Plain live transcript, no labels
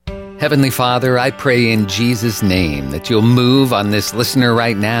Heavenly Father, I pray in Jesus' name that you'll move on this listener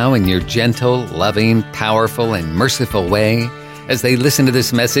right now in your gentle, loving, powerful, and merciful way as they listen to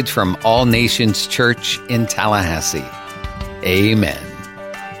this message from All Nations Church in Tallahassee. Amen.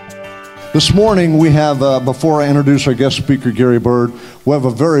 This morning we have, before I introduce our guest speaker, Gary Burd, we have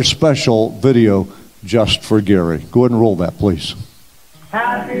a very special video just for Gary. Go ahead and roll that, please.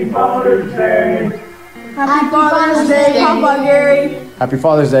 Happy Father's Day. Happy Father's Day, Papa Gary. Happy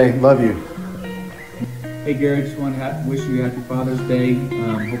Father's Day. Love you. Hey Gary, just want to wish you a happy Father's Day.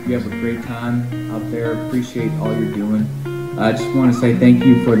 Hope you have a great time out there. Appreciate all you're doing. I just want to say thank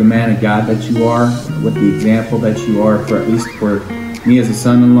you for the man of God that you are, with the example that you are, for at least for me as a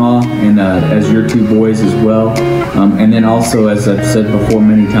son-in-law and as your two boys as well. And then also, as I've said before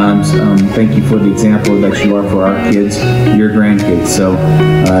many times, thank you for the example that you are for our kids, your grandkids. So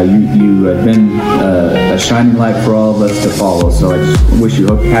you have been a shining light for all of us to follow. So I just wish you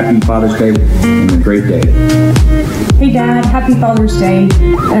a happy Father's Day and a great day. Hey Dad, happy Father's Day.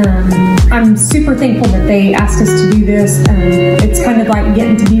 I'm super thankful that they asked us to do this. It's kind of like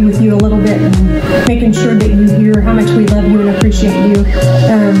getting to be with you a little bit and making sure that you hear how much we love you and appreciate you.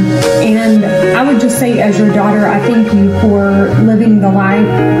 And I would just say, as your daughter, I thank you for living the life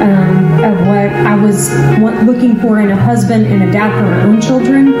of what I was looking for in a husband and a dad for my own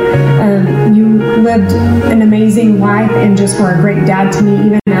children. You lived an amazing life and just were a great dad to me,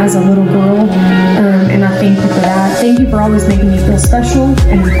 even as a little girl. And I thank you for that. Thank you for always making me feel special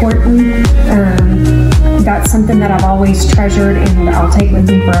and important. That's something that I've always treasured and I'll take with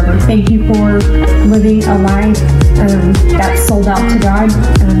me forever. Thank you for living a life that's sold out to God.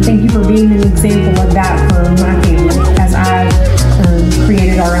 Thank you for being an example of that for my family as I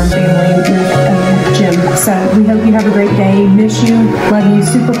created our own family with Jim. So we hope you have a great day. Miss you. Love you.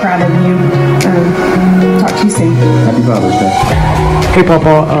 Super proud of you. Talk to you soon. Happy Father's Day. Hey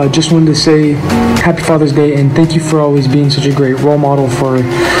Papa, just wanted to say happy Father's Day and thank you for always being such a great role model for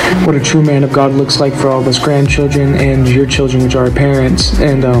what a true man of God looks like for all of us grandchildren and your children, which are our parents,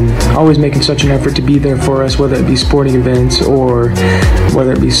 and always making such an effort to be there for us, whether it be sporting events or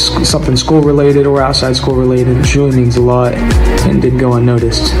whether it be something school related or outside school related. It truly means a lot and didn't go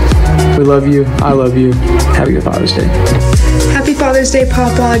unnoticed. We love you. I love you. Happy Father's Day. Happy Father's Day,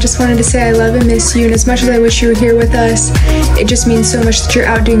 Papa. I just wanted to say I love and miss you, and as much as I wish you were here with us, it just means so much that you're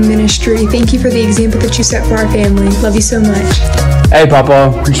out doing ministry. Thank you for the example that you set for our family. Love you so much. Hey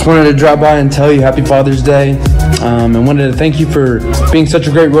Papa, just wanted to drop by and tell you happy Father's Day, and wanted to thank you for being such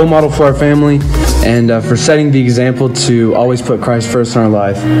a great role model for our family and for setting the example to always put Christ first in our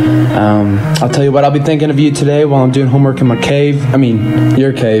life. I'll tell you what, I'll be thinking of you today while I'm doing homework in my cave.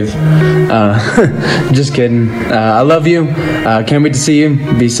 Your cave. Just kidding. I love you. Can't wait to see you.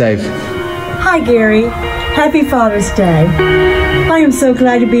 Be safe. Hi Gary, happy Father's Day. I am so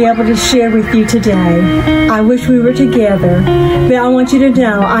glad to be able to share with you today. I wish we were together, but I want you to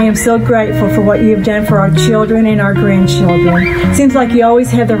know I am so grateful for what you have done for our children and our grandchildren. Seems like you always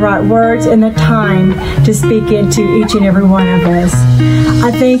have the right words and the time to speak into each and every one of us.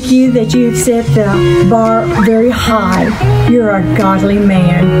 I thank you that you've set the bar very high. You're a godly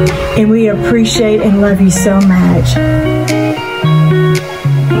man, and we appreciate and love you so much.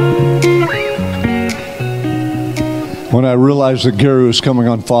 When I realized that Gary was coming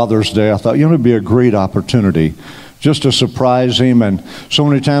on Father's Day, I thought, it'd be a great opportunity just to surprise him. And so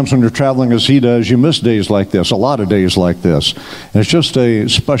many times when you're traveling as he does, you miss days like this, a lot of days like this. And it's just a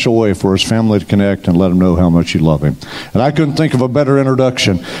special way for his family to connect and let him know how much you love him. And I couldn't think of a better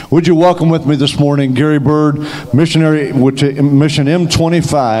introduction. Would you welcome with me this morning Gary Burd, missionary with Mission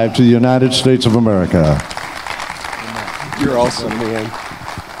M25 to the United States of America. You're awesome, man.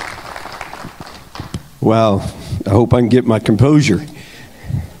 Wow. I hope I can get my composure.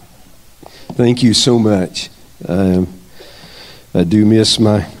 Thank you so much. I do miss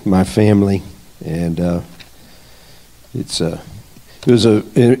my family, and it was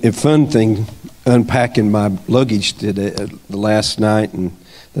a fun thing unpacking my luggage today, the last night and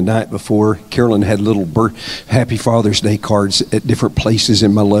the night before. Carolyn had little Happy Father's Day cards at different places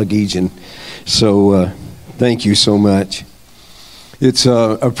in my luggage, and so thank you so much. It's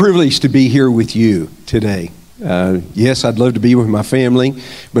a privilege to be here with you today. Yes, I'd love to be with my family,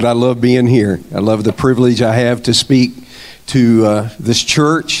 but I love being here. I love the privilege I have to speak to this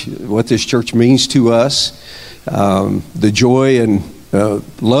church, what this church means to us, the joy and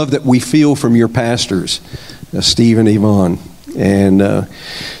love that we feel from your pastors, Steve and Yvonne, and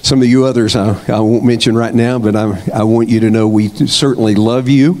some of you others I won't mention right now, but I want you to know we certainly love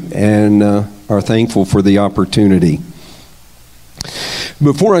you and are thankful for the opportunity.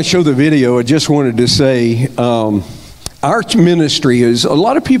 Before I show the video, I just wanted to say our ministry is, a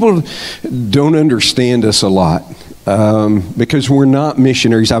lot of people don't understand us a lot. Because we're not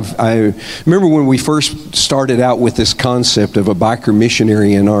missionaries. I remember when we first started out with this concept of a biker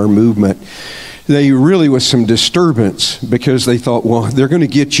missionary in our movement, there really was some disturbance because they thought, well, they're going to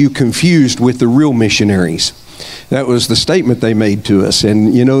get you confused with the real missionaries. That was the statement they made to us.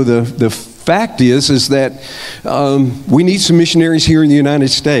 And, you know, the fact is that we need some missionaries here in the United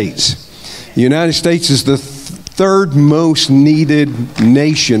States. The United States is the third most needed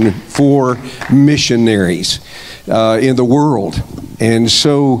nation for missionaries in the world. And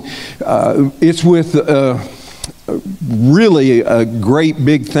so it's with really a great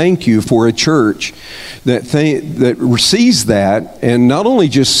big thank you for a church that sees that and not only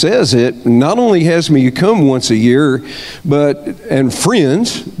just says it, not only has me come once a year, and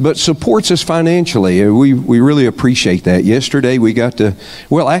friends, but supports us financially. We really appreciate that. Yesterday we got to,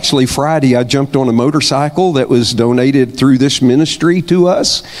 well, actually Friday I jumped on a motorcycle that was donated through this ministry to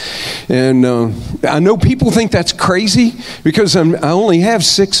us. And I know people think that's crazy because I only have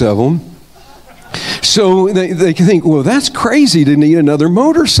 6 of them. So they can think, well, that's crazy to need another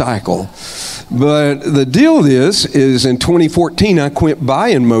motorcycle. But the deal is in 2014, I quit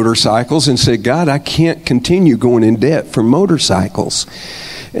buying motorcycles and said, God, I can't continue going in debt for motorcycles.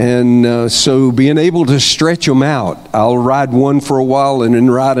 And so being able to stretch them out, I'll ride one for a while and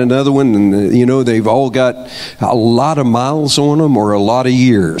then ride another one. And, you know, they've all got a lot of miles on them or a lot of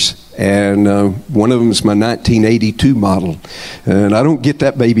years. And one of them is my 1982 model. And I don't get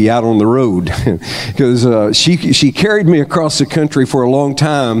that baby out on the road because she carried me across the country for a long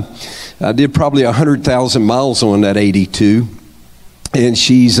time. I did probably 100,000 miles on that 82. And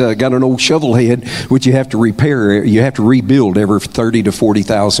she's got an old shovel head, which you have to repair. You have to rebuild every 30 to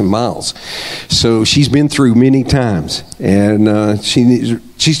 40,000 miles. So she's been through many times. And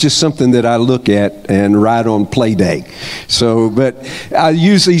she's just something that I look at and ride on play day. So, but I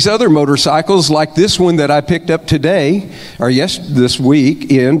use these other motorcycles like this one that I picked up today, or this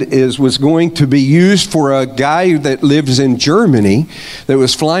weekend, was going to be used for a guy that lives in Germany that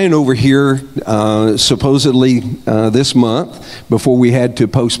was flying over here supposedly this month before we had to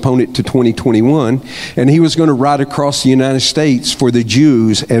postpone it to 2021. And he was going to ride across the United States for the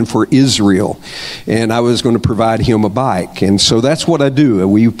Jews and for Israel. And I was going to provide him a bike. And so that's what I do.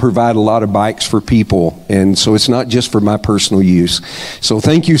 We provide a lot of bikes for people, and so it's not just for my personal use. So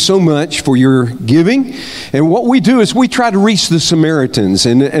thank you so much for your giving. And what we do is we try to reach the Samaritans,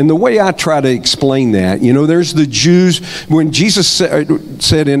 and the way I try to explain that, you know, there's the Jews. When Jesus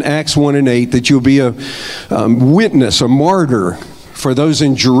said in Acts 1 and 8 that you'll be a witness, a martyr for those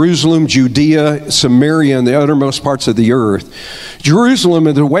in Jerusalem, Judea, Samaria, and the uttermost parts of the earth. Jerusalem,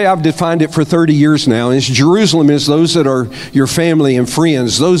 and the way I've defined it for 30 years now, is Jerusalem is those that are your family and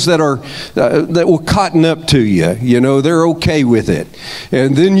friends, those that are that will cotton up to you. You know, they're okay with it.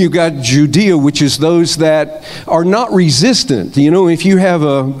 And then you got Judea, which is those that are not resistant. You know, if you have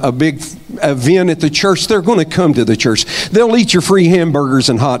a big event at the church, they're going to come to the church. They'll eat your free hamburgers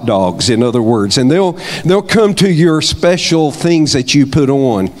and hot dogs, in other words, and they'll come to your special things that you put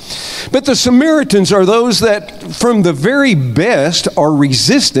on. But the Samaritans are those that from the very best are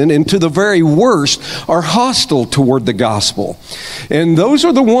resistant and to the very worst are hostile toward the gospel. And those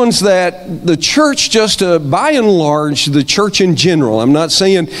are the ones that the church, just by and large, the church in general, I'm not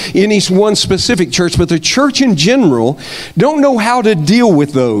saying any one specific church, but the church in general don't know how to deal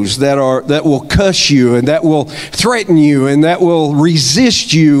with those that will cuss you and that will threaten you and that will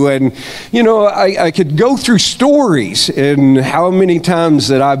resist you. And, you know, I could go through stories and how many times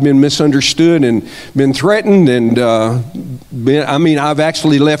that I've been misunderstood and been threatened. And I've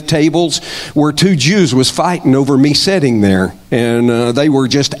actually left tables where 2 Jews was fighting over me sitting there. And they were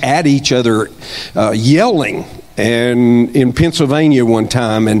just at each other yelling. And in Pennsylvania one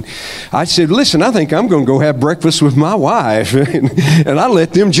time, and I said, listen, I think I'm going to go have breakfast with my wife. And I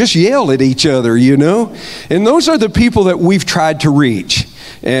let them just yell at each other, you know. And those are the people that we've tried to reach.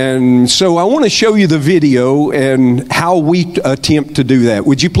 And so I want to show you the video and how we attempt to do that.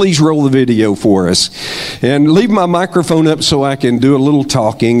 Would you please roll the video for us? And leave my microphone up so I can do a little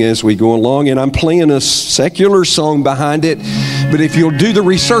talking as we go along. And I'm playing a secular song behind it. But if you'll do the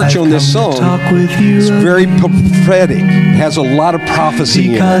research on this song, it's very prophetic. It has a lot of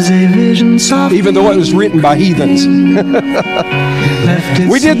prophecy in it, even though it was written by heathens.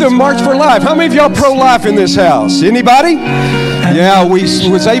 We did the March for Life. How many of y'all pro-life in this house? Anybody? Yeah, we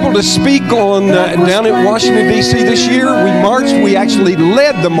was able to speak on down in Washington, D.C. this year. We marched. We actually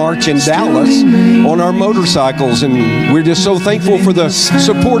led the march in Dallas on our motorcycles, and we're just so thankful for the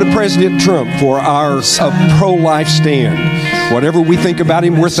support of President Trump for our pro-life stand. whatever we think about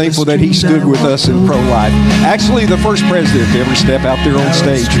him, we're thankful that he stood with us in pro-life. Actually, the first president to ever step out there on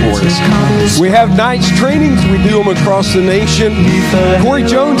stage for us. We have nights trainings. We do them across the nation. Corey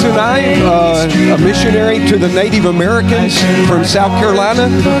Jones and I, a missionary to the Native Americans from South Carolina,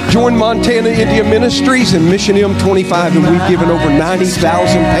 joined Montana Indian Ministries and Mission M25, and we've given over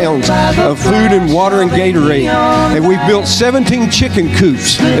 90,000 pounds of food and water and Gatorade. And we've built 17 chicken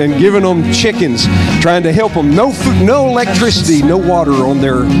coops and given them chickens, trying to help them. No food, no electricity, no water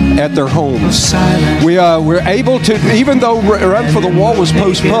at their homes. We're able to, even though Run for the Wall was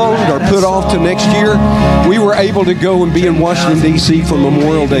postponed or put off to next year, we were able to go and be in Washington, D.C. for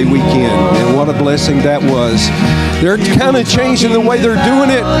Memorial Day weekend. And what a blessing that was. They're kind of changing the way they're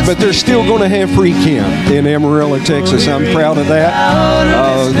doing it, but they're still going to have free camp in Amarillo, Texas. I'm proud of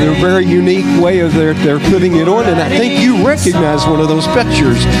that. They're a very unique way of they're putting it on, and I think you recognize one of those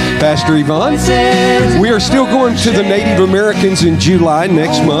pictures, Pastor Yvonne. We are still going to the Native Americans in July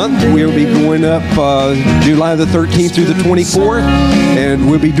next month. We'll be going up July the 13th through the 24th, and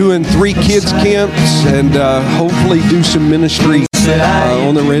we'll be doing 3 kids camps and hopefully do some ministry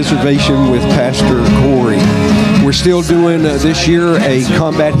on the reservation with Pastor Corey. We're still doing this year a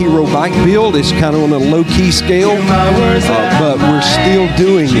combat hero bike build. It's kind of on a low-key scale, but we're still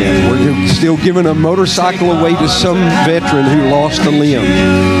doing it. We're still giving a motorcycle away to some veteran who lost a limb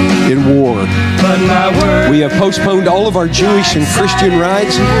in war. We have postponed all of our Jewish and Christian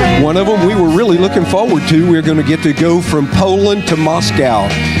rides. One of them we were really looking forward to. We're going to get to go from Poland to Moscow.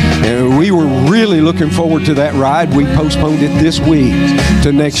 And we were really looking forward to that ride. We postponed it this week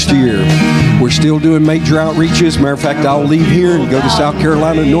to next year. We're still doing major outreaches. Matter of fact, I'll leave here and go to South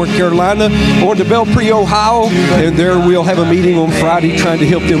Carolina, North Carolina, on to Belpre, Ohio, and there we'll have a meeting on Friday trying to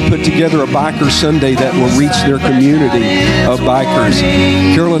help them put together a Biker Sunday that will reach their community of bikers.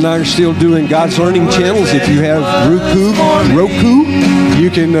 Carol and I are still doing God's Learning Channels. If you have Roku,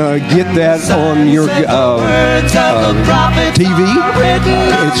 you can get that on your TV.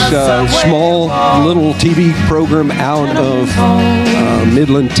 It's a small little TV program out of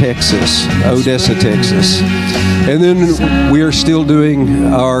Midland, Texas, Odessa, Texas. And then we are still doing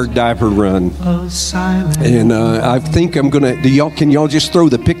our diaper run. And I think I'm going to, can y'all just throw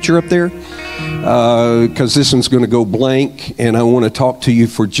the picture up there? Because this one's going to go blank, and I want to talk to you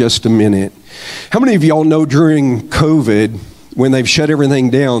for just a minute. How many of y'all know during COVID, when they've shut everything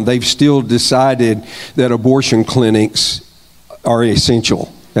down, they've still decided that abortion clinics are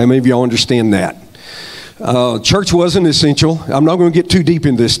essential? How many of y'all understand that? Church wasn't essential. I'm not going to get too deep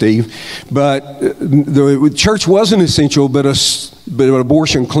in this, Steve, but the church wasn't essential, but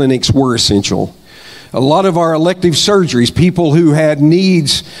abortion clinics were essential. A lot of our elective surgeries, people who had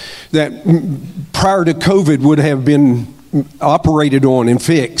needs that prior to COVID would have been operated on and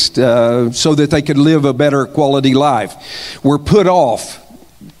fixed so that they could live a better quality life, were put off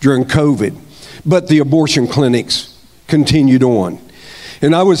during COVID. But the abortion clinics continued on.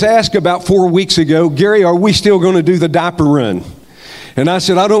 And I was asked about 4 weeks ago, Gary, are we still going to do the diaper run? And I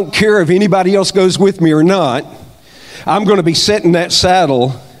said, I don't care if anybody else goes with me or not. I'm going to be setting that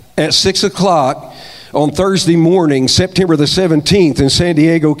saddle at 6 o'clock on Thursday morning, September the 17th in San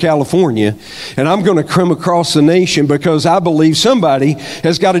Diego, California. And I'm going to come across the nation because I believe somebody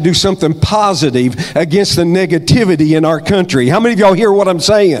has got to do something positive against the negativity in our country. How many of y'all hear what I'm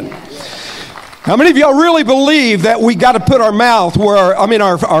saying? How many of y'all really believe that we got to put our mouth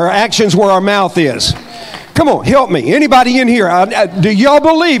our actions where our mouth is? Come on, help me. Anybody in here? Do y'all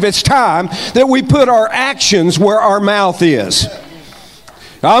believe it's time that we put our actions where our mouth is?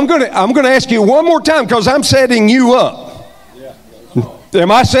 I'm going to ask you one more time because I'm setting you up. Am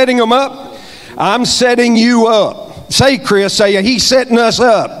I setting them up? I'm setting you up. Say, Chris, say, he's setting us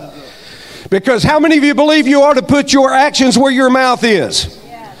up. Because how many of you believe you ought to put your actions where your mouth is?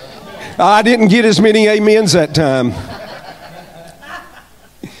 I didn't get as many amens that time.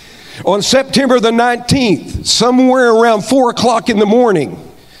 On September the 19th, somewhere around 4 o'clock in the morning,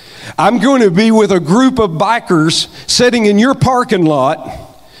 I'm going to be with a group of bikers sitting in your parking lot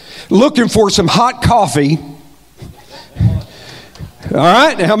looking for some hot coffee. All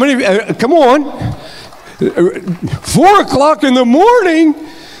right, how many? Come on. 4 o'clock in the morning?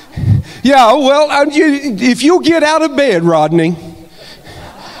 Yeah, well, if you get out of bed, Rodney,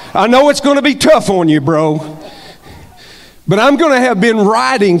 I know it's going to be tough on you, bro. But I'm going to have been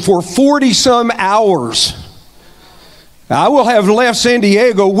riding for 40-some hours. I will have left San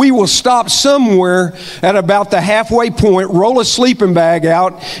Diego. We will stop somewhere at about the halfway point, roll a sleeping bag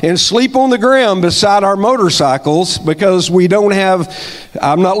out, and sleep on the ground beside our motorcycles because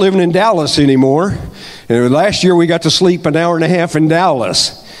I'm not living in Dallas anymore. And last year we got to sleep an hour and a half in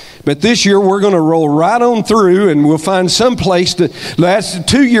Dallas. But this year we're going to roll right on through, and we'll find some place to.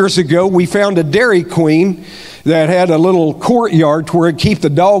 2 years ago we found a Dairy Queen that had a little courtyard where it'd keep the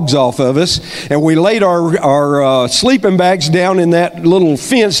dogs off of us, and we laid our sleeping bags down in that little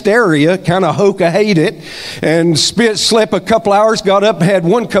fenced area, kind of hoka-hayed it, and slept a couple hours, got up, had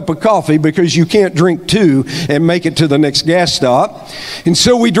 1 cup of coffee because you can't drink 2 and make it to the next gas stop. And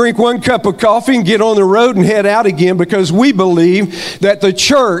so we drink 1 cup of coffee and get on the road and head out again, because we believe that the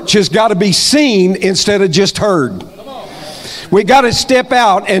church has got to be seen instead of just heard. We got to step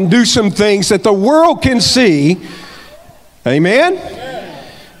out and do some things that the world can see. Amen?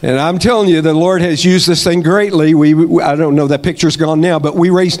 And I'm telling you, the Lord has used this thing greatly. I don't know, that picture's gone now, but we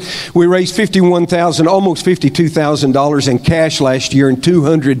raised $51,000, almost $52,000 in cash last year, and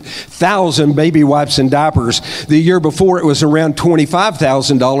 200,000 baby wipes and diapers. The year before it was around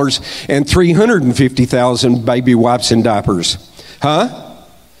 $25,000 and 350,000 baby wipes and diapers. Huh?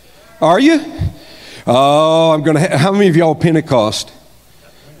 Are you? Oh, how many of y'all Pentecost?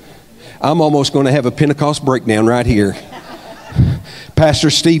 I'm almost going to have a Pentecost breakdown right here. Pastor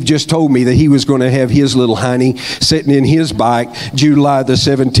Steve just told me that he was going to have his little hiney sitting in his bike July the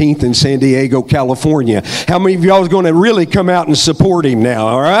 17th in San Diego, California. How many of y'all is going to really come out and support him now,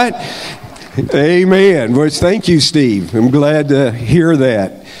 all right? Amen. Well, thank you, Steve. I'm glad to hear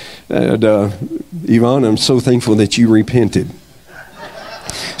that. And, Yvonne, I'm so thankful that you repented.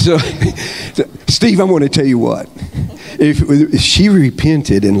 So, Steve, I'm going to tell you what. If she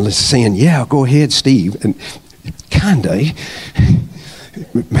repented and was saying, yeah, go ahead, Steve, and kind of,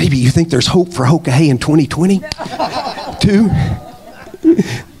 maybe you think there's hope for Hoka-Hay in 2022?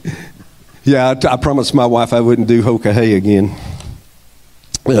 Yeah, I promised my wife I wouldn't do Hoka-Hay again.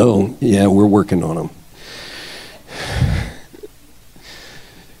 Oh, yeah, we're working on them.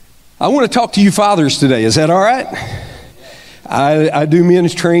 I want to talk to you fathers today. Is that all right? I do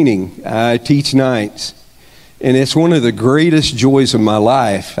men's training. I teach nights. And it's one of the greatest joys of my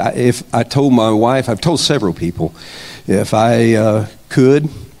life. If I told my wife, I've told several people, if I could,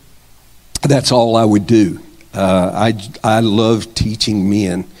 that's all I would do. I love teaching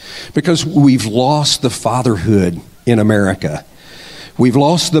men because we've lost the fatherhood in America. We've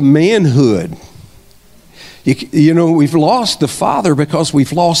lost the manhood. You know, we've lost the father because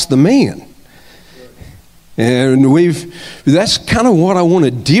we've lost the man. And that's kind of what I want to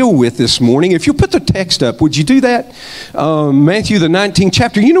deal with this morning. If you put the text up, would you do that? Matthew, the 19th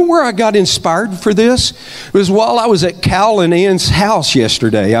chapter. You know where I got inspired for this? It was while I was at Cal and Ann's house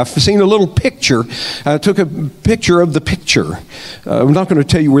yesterday. I've seen a little picture. I took a picture of the picture. I'm not going to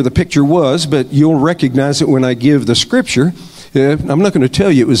tell you where the picture was, but you'll recognize it when I give the scripture. I'm not going to tell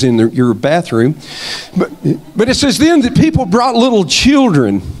you it was in your bathroom. But it says, then the people brought little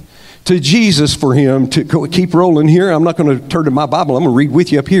children to Jesus for him to keep rolling here. I'm not going to turn to my Bible. I'm going to read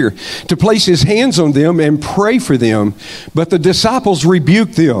with you up here. To place his hands on them and pray for them. But the disciples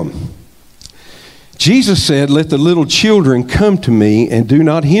rebuked them. Jesus said, let the little children come to me and do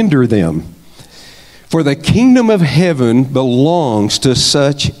not hinder them. For the kingdom of heaven belongs to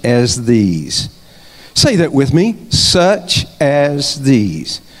such as these. Say that with me. Such as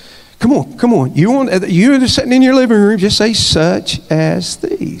these. Come on. You're sitting in your living room, just say such as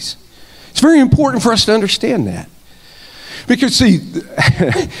these. It's very important for us to understand that. Because, see,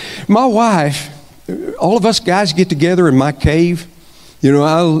 my wife, all of us guys get together in my cave. You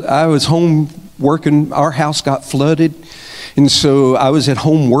know, I was home working. Our house got flooded. And so I was at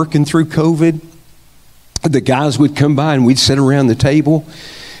home working through COVID. The guys would come by and we'd sit around the table.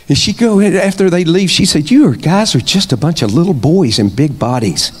 And she'd go, after they'd leave, she said, you guys are just a bunch of little boys in big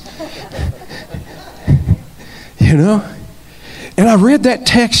bodies. You know? And I read that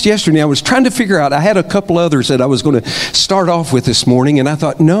text yesterday. I was trying to figure out, I had a couple others that I was going to start off with this morning, and I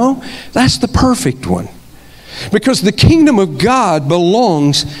thought, no, that's the perfect one. Because the kingdom of God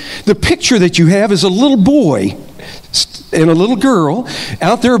belongs, the picture that you have is a little boy and a little girl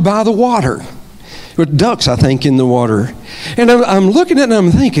out there by the water. With ducks, I think, in the water. And I'm looking at it and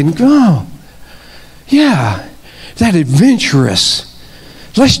I'm thinking, oh, yeah, that adventurous.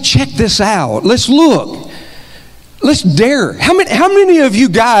 Let's check this out. Let's look. Let's dare. How many of you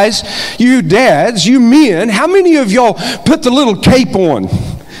guys, you dads, you men, how many of y'all put the little cape on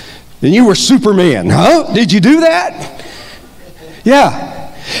and you were Superman, huh? Did you do that?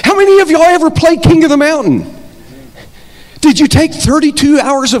 Yeah. How many of y'all ever played King of the Mountain? Did you take 32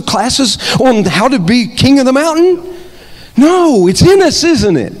 hours of classes on how to be King of the Mountain? No, it's in us,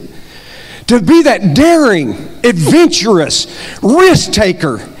 isn't it? To be that daring, adventurous, risk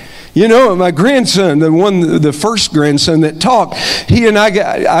taker. You know, my grandson, the first grandson that talked, he and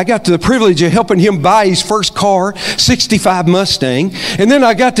I got the privilege of helping him buy his first car, 65 Mustang, and then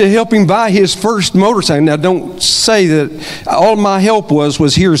I got to help him buy his first motorcycle. Now, don't say that all my help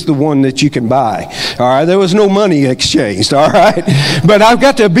was here's the one that you can buy. All right, there was no money exchanged. All right, but I've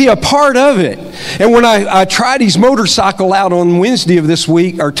got to be a part of it. And when I tried his motorcycle out on Wednesday of this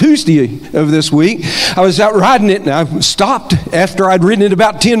week, or Tuesday of this week, I was out riding it, and I stopped after I'd ridden it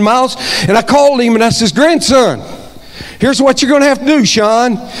about 10 miles. And I called him and I says, grandson, here's what you're going to have to do,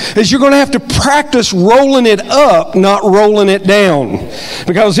 Sean, is you're going to have to practice rolling it up, not rolling it down.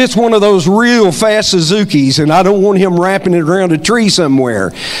 Because it's one of those real fast Suzukis, and I don't want him wrapping it around a tree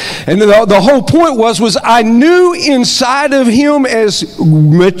somewhere. And the whole point was I knew inside of him, as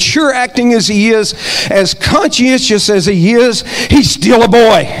mature acting as he is, as conscientious as he is, he's still a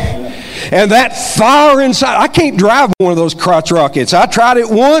boy. And that fire inside, I can't drive one of those crotch rockets. I tried it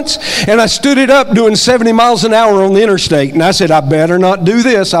once, and I stood it up doing 70 miles an hour on the interstate. And I said, I better not do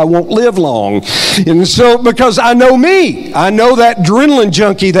this. I won't live long. And so, because I know me. I know that adrenaline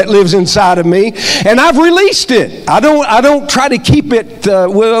junkie that lives inside of me, and I've released it. I don't try to keep it,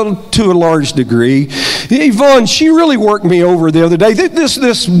 to a large degree. Yvonne, she really worked me over the other day.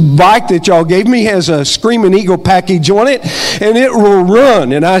 This bike that y'all gave me has a Screaming Eagle package on it, and it will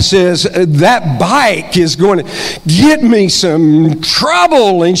run. And I says, that bike is going to get me some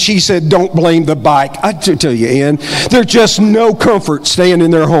trouble. And she said, don't blame the bike. I tell you, Ann, there's just no comfort staying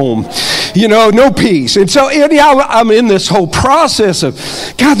in their home. You know, no peace. And so anyhow, I'm in this whole process of,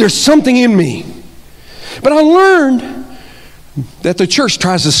 God, there's something in me. But I learned that the church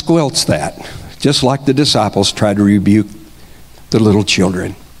tries to squelch that, just like the disciples tried to rebuke the little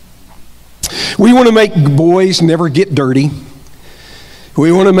children. We want to make boys never get dirty.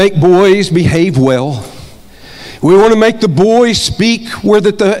 We want to make boys behave well. We want to make the boys speak where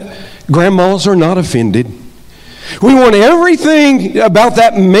that the grandmas are not offended. We want everything about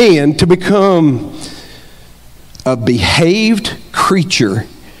that man to become a behaved creature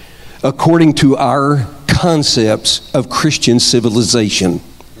according to our concepts of Christian civilization.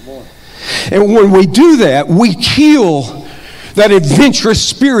 And when we do that, we kill that adventurous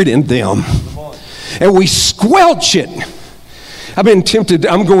spirit in them. And we squelch it. I've been tempted,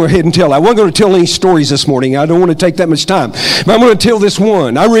 I'm going ahead and tell. I wasn't going to tell any stories this morning. I don't want to take that much time. But I'm going to tell this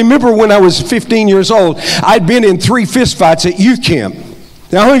one. I remember when I was 15 years old, I'd been in 3 fistfights at youth camp.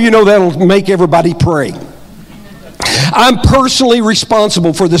 Now, how many of you know that'll make everybody pray? I'm personally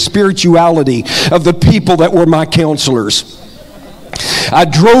responsible for the spirituality of the people that were my counselors. I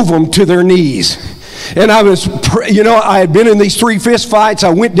drove them to their knees. And I had been in these 3 fistfights.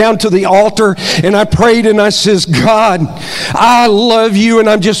 I went down to the altar and I prayed and I says, God, I love you. And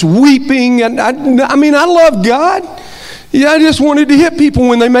I'm just weeping. And I love God. Yeah, I just wanted to hit people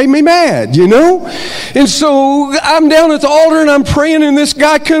when they made me mad, you know? And so I'm down at the altar and I'm praying, and this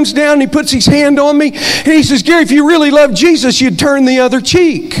guy comes down and he puts his hand on me and he says, Gary, if you really love Jesus, you'd turn the other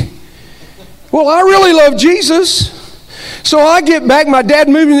cheek. Well, I really love Jesus. So I get back. My dad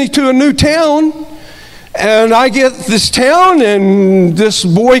moved me to a new town. And I get this town, and this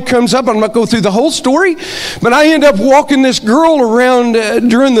boy comes up. I'm not going to go through the whole story, but I end up walking this girl around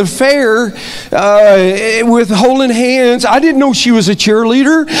during the fair with holding hands. I didn't know she was a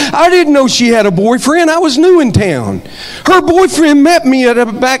cheerleader. I didn't know she had a boyfriend. I was new in town. Her boyfriend met me at a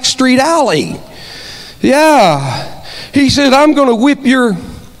back street alley. Yeah. He said, I'm going to whip your...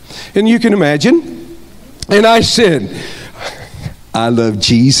 And you can imagine. And I said, I love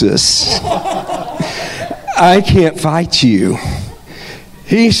Jesus. I can't fight you.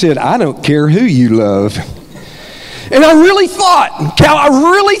 He said, I don't care who you love. And I really thought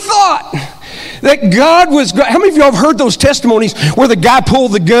that God was... How many of you have heard those testimonies where the guy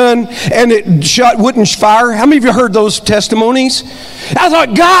pulled the gun and it wouldn't fire? How many of you heard those testimonies? I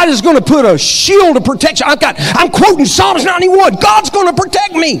thought God is going to put a shield of protection. I'm quoting Psalms 91. God's going to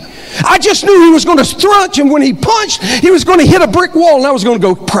protect me. I just knew he was going to stretch, and when he punched, he was going to hit a brick wall, and I was going to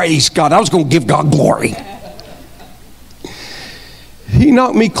go, praise God. I was going to give God glory. He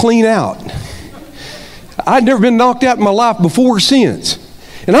knocked me clean out. I'd never been knocked out in my life before or since.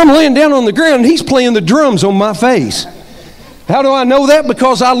 And I'm laying down on the ground, and he's playing the drums on my face. How do I know that?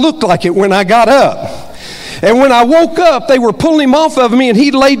 Because I looked like it when I got up. And when I woke up, they were pulling him off of me, and he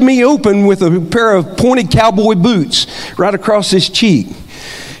laid me open with a pair of pointed cowboy boots right across his cheek.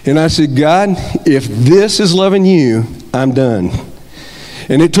 And I said, God, if this is loving you, I'm done.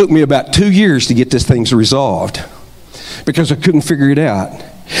 And it took me about 2 years to get this thing resolved because I couldn't figure it out.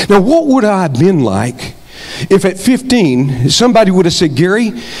 Now, what would I have been like if at 15, somebody would have said,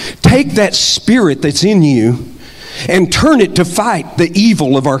 Gary, take that spirit that's in you and turn it to fight the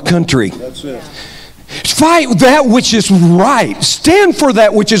evil of our country. That's it. Fight that which is right. Stand for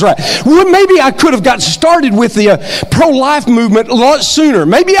that which is right. Well, maybe I could have got started with the pro-life movement a lot sooner.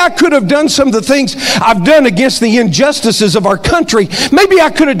 Maybe I could have done some of the things I've done against the injustices of our country. Maybe I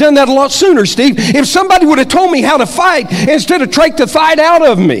could have done that a lot sooner, Steve, if somebody would have told me how to fight instead of take the fight out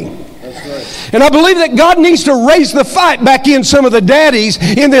of me. And I believe that God needs to raise the fight back in some of the daddies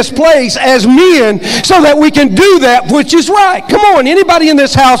in this place as men so that we can do that which is right. Come on, anybody in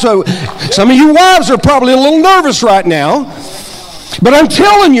this house, some of you wives are probably a little nervous right now. But I'm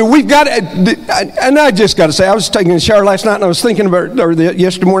telling you, we've got, and I just got to say, I was taking a shower last night and I was thinking about,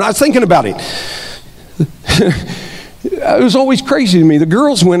 yesterday morning, I was thinking about it. It was always crazy to me. The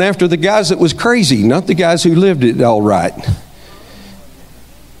girls went after the guys that was crazy, not the guys who lived it all right.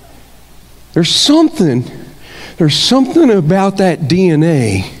 There's something about that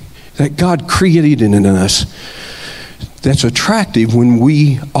DNA that God created in us that's attractive when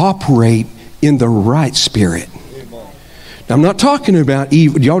we operate in the right spirit. Now, I'm not talking about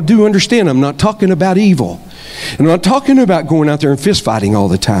evil. Y'all do understand I'm not talking about evil. And I'm not talking about going out there and fist fighting all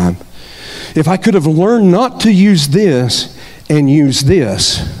the time. If I could have learned not to use this and use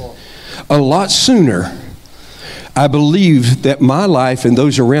this a lot sooner, I believe that my life and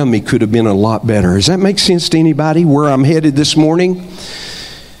those around me could have been a lot better. Does that make sense to anybody where I'm headed this morning?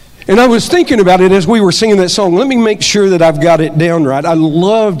 And I was thinking about it as we were singing that song. Let me make sure that I've got it down right. I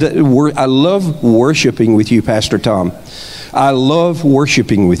love worshiping with you, Pastor Tom. I love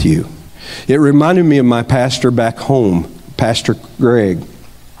worshiping with you. It reminded me of my pastor back home, Pastor Greg.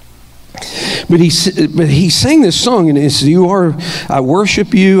 But he sang this song, and it says, I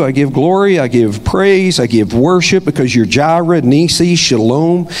worship you, I give glory, I give praise, I give worship because you're Jireh, Nisi,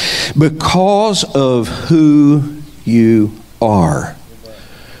 Shalom, because of who you are.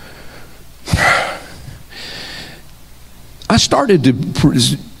 I started to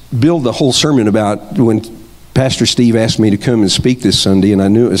build the whole sermon about when Pastor Steve asked me to come and speak this Sunday, and I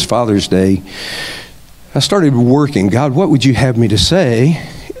knew it was Father's Day. I started working, God, what would you have me to say?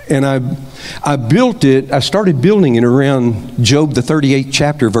 And I built it, I started building it around Job, the 38th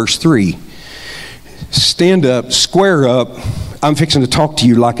chapter, verse 3. Stand up, square up, I'm fixing to talk to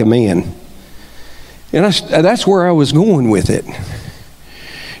you like a man. And that's where I was going with it.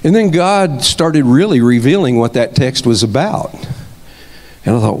 And then God started really revealing what that text was about.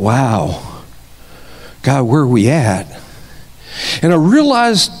 And I thought, wow, God, where are we at? And I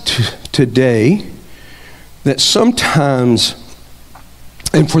realized today that sometimes,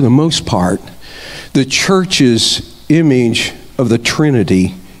 and for the most part, the church's image of the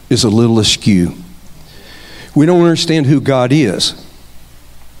Trinity is a little askew. We don't understand who God is.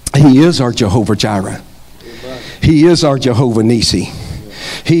 He is our Jehovah Jireh. He is our Jehovah Nisi.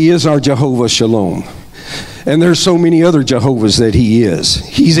 He is our Jehovah Shalom. And there's so many other Jehovahs that he is.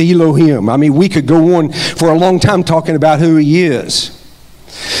 He's Elohim. I mean, we could go on for a long time talking about who he is.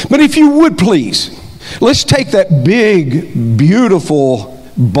 But if you would please, let's take that big, beautiful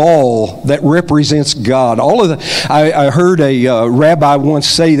ball that represents God. I heard a rabbi once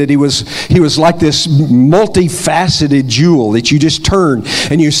say that he was like this multifaceted jewel that you just turn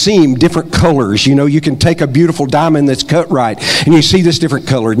and you see him different colors. You know, you can take a beautiful diamond that's cut right and you see this different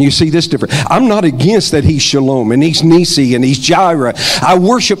color and you see this different. I'm not against that he's Shalom and he's Nisi and he's Jireh. I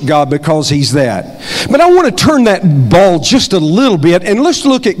worship God because he's that. But I want to turn that ball just a little bit and let's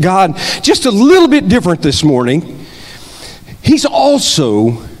look at God just a little bit different this morning. He's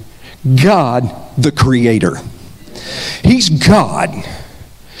also God the Creator. He's God.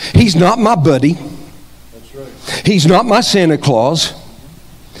 He's not my buddy. That's right. He's not my Santa Claus.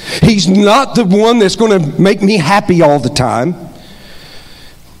 He's not the one that's going to make me happy all the time.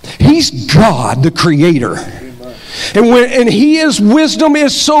 He's God the Creator. And His wisdom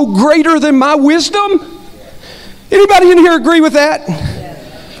is so greater than my wisdom. Anybody in here agree with that?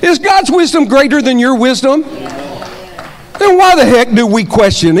 Is God's wisdom greater than your wisdom? Then why the heck do we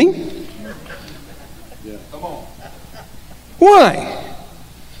question him? Yeah. Come on. Why?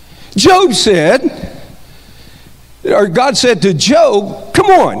 Job said, or God said to Job, come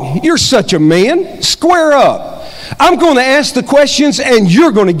on, you're such a man, square up. I'm going to ask the questions and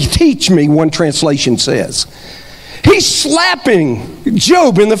you're going to teach me, one translation says. He's slapping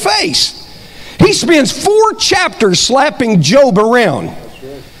Job in the face. He spends 4 chapters slapping Job around.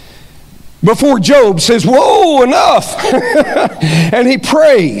 Before Job says, whoa, enough. And he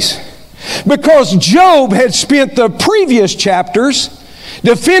prays. Because Job had spent the previous chapters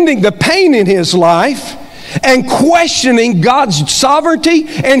defending the pain in his life and questioning God's sovereignty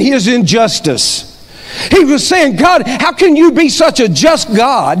and his injustice. He was saying, God, how can you be such a just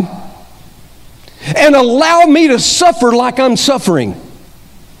God and allow me to suffer like I'm suffering?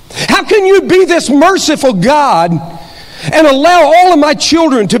 How can you be this merciful God and allow all of my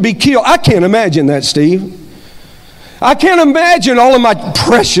children to be killed? I can't imagine that, Steve. I can't imagine all of my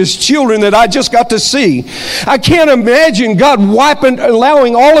precious children that I just got to see. I can't imagine God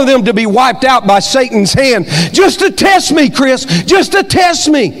allowing all of them to be wiped out by Satan's hand just to test me, Chris, just to test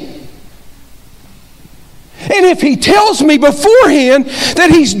me. And if he tells me beforehand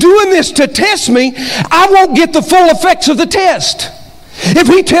that he's doing this to test me, I won't get the full effects of the test. If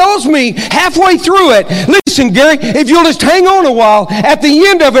he tells me halfway through it, listen, Gary, if you'll just hang on a while, at the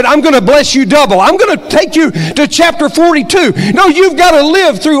end of it, I'm going to bless you double. I'm going to take you to chapter 42. No, you've got to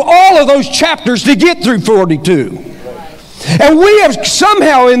live through all of those chapters to get through 42. And we have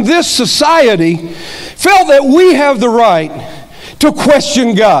somehow in this society felt that we have the right to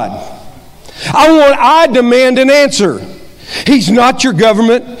question God. I demand an answer. He's not your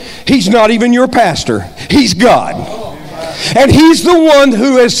government. He's not even your pastor. He's God. And he's the one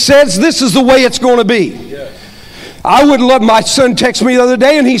who says this is the way it's going to be. I would love, my son texted me the other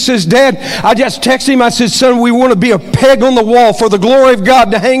day and he says, Dad, I just texted him, I said, son, we want to be a peg on the wall for the glory of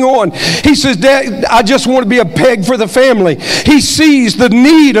God to hang on. He says, Dad, I just want to be a peg for the family. He sees the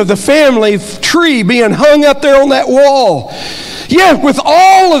need of the family tree being hung up there on that wall. Yeah, with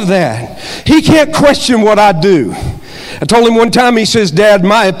all of that, he can't question what I do. I told him one time, he says, Dad,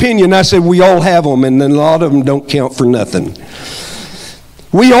 my opinion, I said, we all have them, and a lot of them don't count for nothing.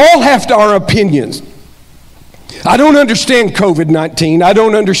 We all have our opinions. I don't understand COVID-19. I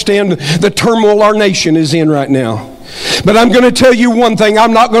don't understand the turmoil our nation is in right now. But I'm going to tell you one thing,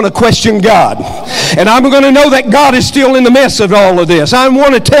 I'm not going to question God. And I'm going to know that God is still in the mess of all of this. I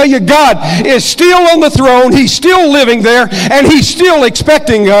want to tell you God is still on the throne. He's still living there. And He's still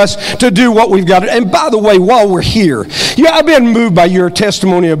expecting us to do what we've got to do. And by the way, while we're here, I've been moved by your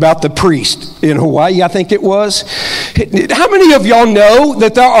testimony about the priest in Hawaii, I think it was. How many of y'all know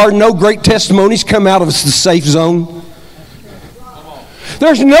that there are no great testimonies come out of the safe zone?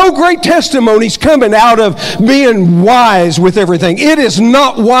 There's no great testimonies coming out of being wise with everything. It is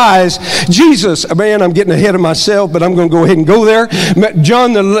not wise. Jesus, man, I'm getting ahead of myself, but I'm going to go ahead and go there.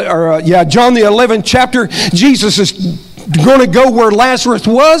 John the 11th chapter, Jesus is going to go where Lazarus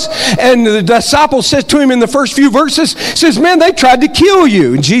was, and the disciple says to him in the first few verses, says, man, they tried to kill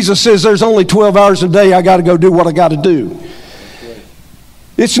you. And Jesus says, there's only 12 hours a day. I got to go do what I got to do.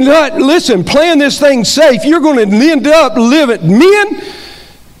 It's not, listen, playing this thing safe, you're going to end up living, men,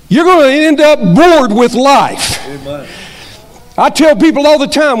 you're going to end up bored with life. Amen. I tell people all the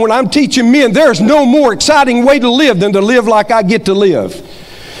time when I'm teaching men, there's no more exciting way to live than to live like I get to live.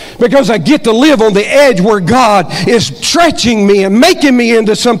 Because I get to live on the edge where God is stretching me and making me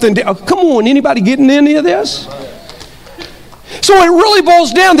into something. Come on, anybody getting any of this? So it really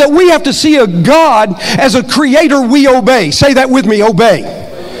boils down that we have to see a God as a creator we obey. Say that with me, obey.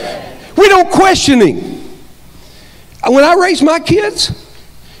 We don't question Him. When I raised my kids,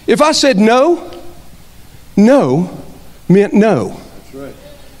 if I said no, no meant no. That's right.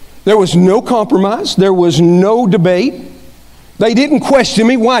 There was no compromise. There was no debate. They didn't question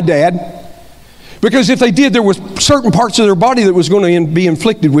me. Why, Dad? Because if they did, there was certain parts of their body that was going to be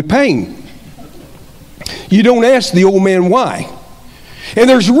inflicted with pain. You don't ask the old man why. And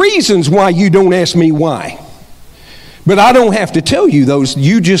there's reasons why you don't ask me why. But I don't have to tell you those.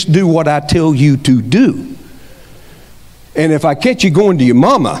 You just do what I tell you to do. And if I catch you going to your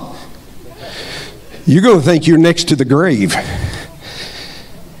mama, you're going to think you're next to the grave.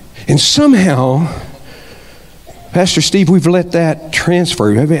 And somehow, Pastor Steve, we've let that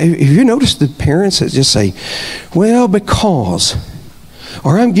transfer. Have you noticed the parents that just say, well, because,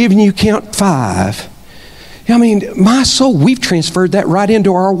 or I'm giving you count 5. I mean, my soul, we've transferred that right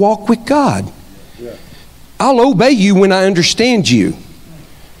into our walk with God. I'll obey you when I understand you.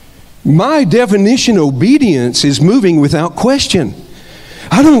 My definition of obedience is moving without question.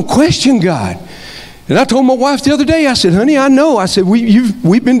 I don't question God. And I told my wife the other day, I said, honey, I know. I said,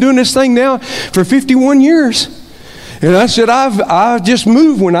 we've been doing this thing now for 51 years. And I said, I just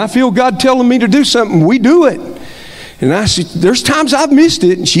move when I feel God telling me to do something. We do it. And I said, there's times I've missed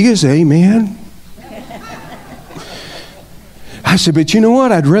it. And she goes, amen. I said, but you know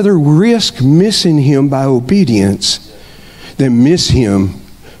what? I'd rather risk missing Him by obedience than miss Him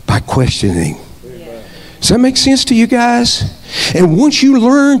by questioning. Does that make sense to you guys? And once you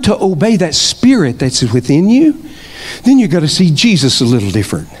learn to obey that spirit that's within you, then you got to see Jesus a little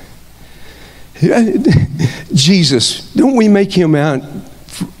different. Jesus, don't we make Him out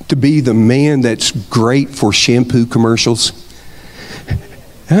to be the man that's great for shampoo commercials?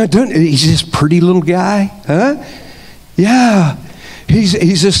 He's this pretty little guy, huh? Yeah.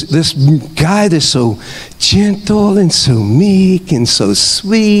 He's this guy that's so gentle and so meek and so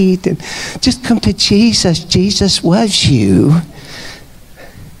sweet. And just come to Jesus. Jesus loves you.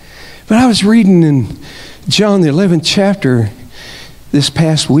 But I was reading in John the 11th chapter this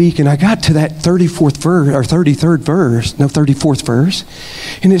past week, and I got to that 34th verse, or 34th verse,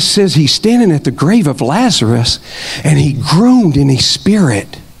 and it says he's standing at the grave of Lazarus, and he groaned in his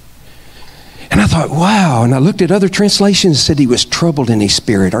spirit. And I thought, wow. And I looked at other translations and said he was troubled in his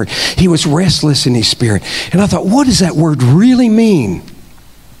spirit, or he was restless in his spirit. And I thought, what does that word really mean?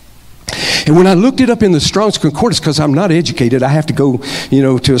 And when I looked it up in the Strong's Concordance, because I'm not educated, I have to go,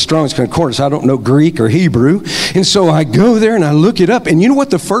 to a Strong's Concordance. I don't know Greek or Hebrew. And so I go there and I look it up. And you know what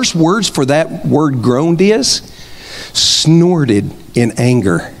the first words for that word groaned is? Snorted in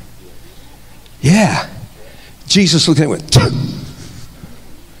anger. Yeah. Jesus looked at him and went,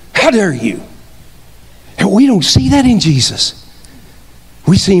 how dare you? And we don't see that in Jesus.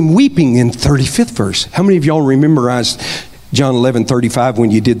 We see him weeping in 35th verse. How many of y'all memorized John 11:35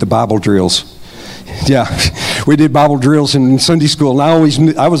 when you did the Bible drills? Yeah, we did Bible drills in Sunday school,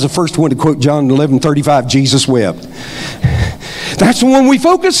 and I was the first one to quote John 11:35, Jesus wept. That's the one we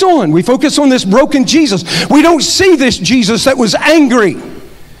focus on. We focus on this broken Jesus. We don't see this Jesus that was angry.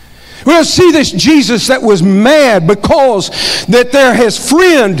 We don't see this Jesus that was mad because that his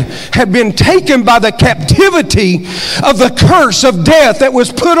friend had been taken by the captivity of the curse of death that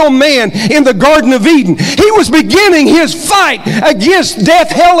was put on man in the Garden of Eden. He was beginning his fight against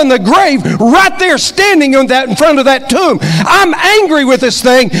death, hell, and the grave right there standing in front of that tomb. I'm angry with this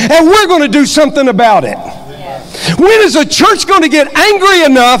thing, and we're going to do something about it. When is the church going to get angry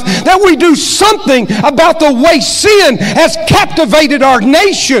enough that we do something about the way sin has captivated our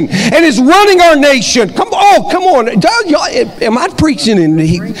nation and is running our nation? Come on. Am I preaching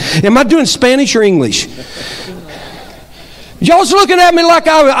am I doing Spanish or English? Y'all's looking at me like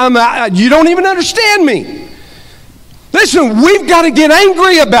you don't even understand me. Listen, we've got to get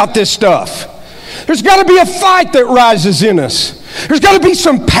angry about this stuff. There's got to be a fight that rises in us. There's got to be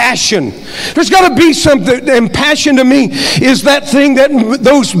some passion. There's got to be something. And passion to me is that thing,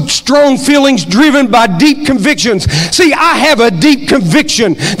 those strong feelings driven by deep convictions. See, I have a deep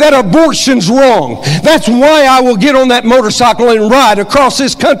conviction that abortion's wrong. That's why I will get on that motorcycle and ride across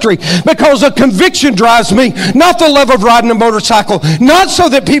this country, because a conviction drives me, not the love of riding a motorcycle, not so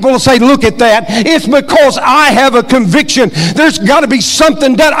that people will say, look at that. It's because I have a conviction. There's got to be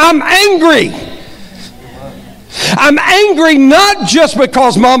something that I'm angry. I'm angry not just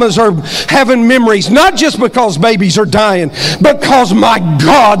because mamas are having memories, not just because babies are dying, because my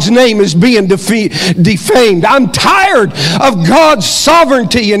God's name is being defamed. I'm tired of God's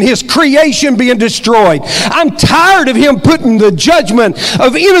sovereignty and His creation being destroyed. I'm tired of Him putting the judgment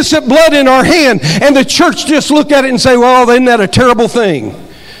of innocent blood in our hand, and the church just look at it and say, well, isn't that a terrible thing?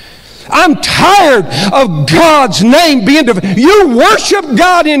 I'm tired of God's name being defamed. You worship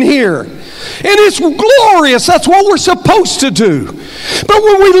God in here. And it's glorious. That's what we're supposed to do. But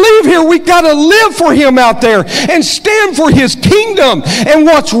when we leave here, we've got to live for Him out there and stand for His kingdom and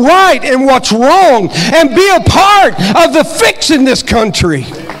what's right and what's wrong, and be a part of the fix in this country.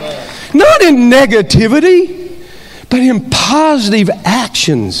 Not in negativity, but in positive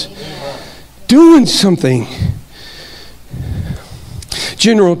actions. Doing something.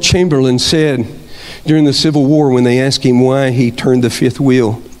 General Chamberlain said during the Civil War, when they asked him why he turned the fifth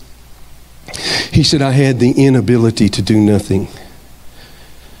wheel, he said, I had the inability to do nothing.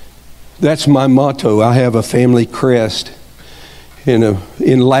 That's my motto. I have a family crest.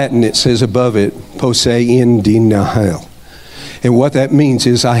 In Latin, it says above it, posse in nihil. And what that means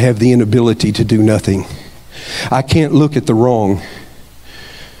is I have the inability to do nothing. I can't look at the wrong.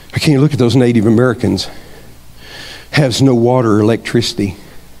 I can't look at those Native Americans. Has no water or electricity.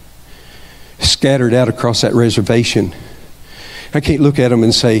 Scattered out across that reservation. I can't look at them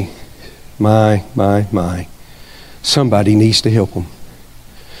and say, my. Somebody needs to help them.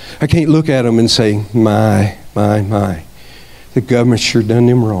 I can't look at them and say, my. The government sure done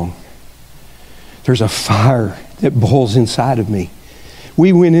them wrong. There's a fire that boils inside of me.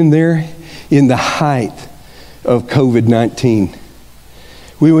 We went in there in the height of COVID-19.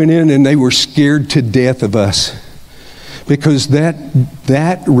 We went in and they were scared to death of us, because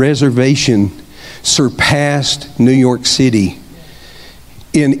that reservation surpassed New York City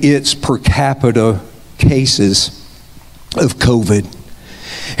in its per capita cases of COVID.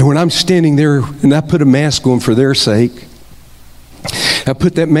 And when I'm standing there and I put a mask on for their sake, I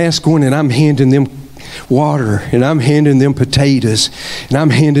put that mask on and I'm handing them water, and I'm handing them potatoes, and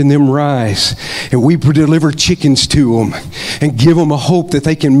I'm handing them rice, and we deliver chickens to them and give them a hope that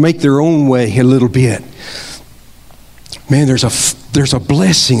they can make their own way a little bit. Man, there's There's a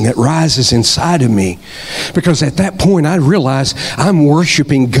blessing that rises inside of me, because at that point I realize I'm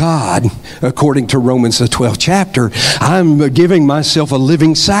worshiping God according to Romans the 12th chapter. I'm giving myself a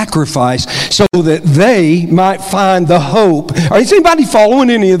living sacrifice so that they might find the hope. Is anybody following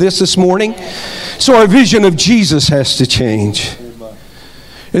any of this morning? So our vision of Jesus has to change.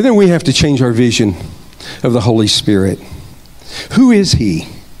 And then we have to change our vision of the Holy Spirit. Who is He?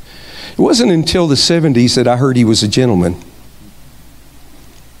 It wasn't until the 70s that I heard He was a gentleman.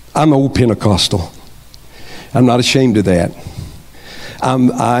 I'm old Pentecostal. I'm not ashamed of that.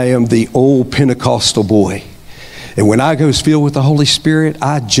 I am the old Pentecostal boy. And when I was filled with the Holy Spirit,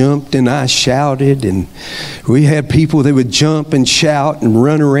 I jumped and I shouted, and we had people that would jump and shout and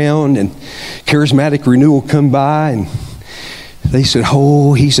run around, and charismatic renewal come by, and they said,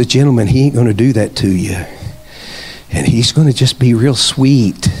 oh, he's a gentleman. He ain't going to do that to you. And he's going to just be real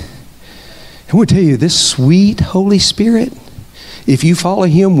sweet. I want to tell you, this sweet Holy Spirit, if you follow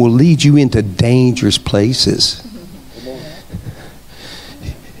Him, will lead you into dangerous places.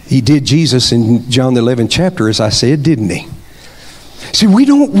 He did Jesus in John the 11th chapter, as I said, didn't He? See, we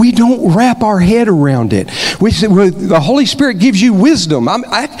don't wrap our head around it. We say, well, the Holy Spirit gives you wisdom.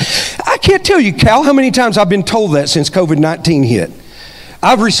 I can't tell you, Cal, how many times I've been told that since COVID-19 hit.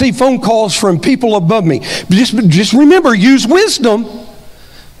 I've received phone calls from people above me. Just remember, use wisdom.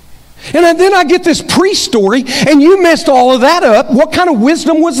 And then I get this priest story, and you messed all of that up. What kind of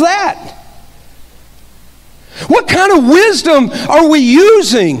wisdom was that? What kind of wisdom are we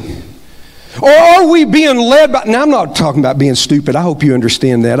using? Or are we being led by... Now, I'm not talking about being stupid. I hope you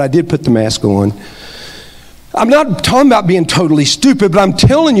understand that. I did put the mask on. I'm not talking about being totally stupid, but I'm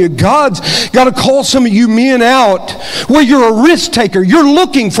telling you, God's got to call some of you men out where you're a risk taker. You're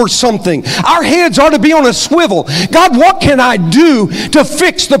looking for something. Our heads ought to be on a swivel. God, what can I do to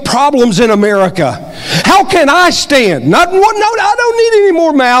fix the problems in America? How can I stand? No, I don't need any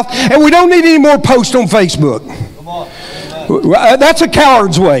more mouth, and we don't need any more posts on Facebook. Come on. That's a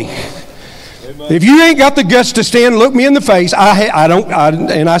coward's way. If you ain't got the guts to stand and look me in the face,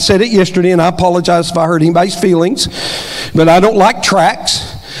 and I said it yesterday, and I apologize if I hurt anybody's feelings, but I don't like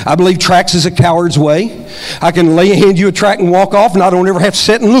tracts. I believe tracts is a coward's way. I can hand you a tract and walk off, and I don't ever have to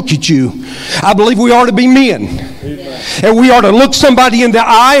sit and look at you. I believe we ought to be men. Amen. And we ought to look somebody in the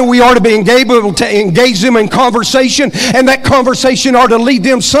eye, and we ought to be able to engage them in conversation, and that conversation ought to lead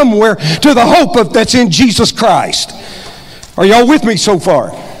them somewhere to the hope that's in Jesus Christ. Are y'all with me so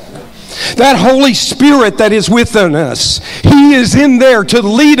far? That Holy Spirit that is within us, He is in there to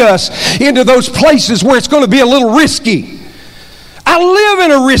lead us into those places where it's going to be a little risky. I live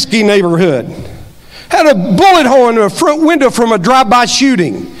in a risky neighborhood. Had a bullet hole in the front window from a drive-by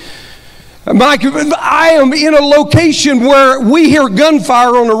shooting. I am in a location where we hear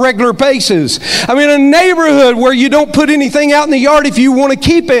gunfire on a regular basis. I'm in a neighborhood where you don't put anything out in the yard if you want to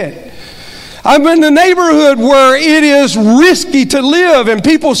keep it. I'm in a neighborhood where it is risky to live, and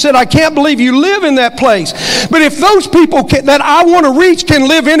people said, I can't believe you live in that place. But if those people that I want to reach can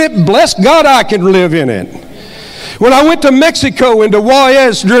live in it, bless God, I can live in it. When I went to Mexico and to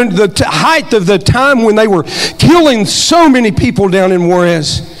Juarez during the height of the time when they were killing so many people down in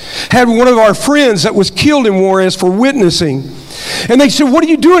Juarez, had one of our friends that was killed in Juarez for witnessing. And they said, what are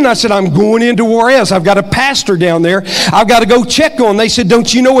you doing? I said, I'm going into Juarez. I've got a pastor down there. I've got to go check on. They said,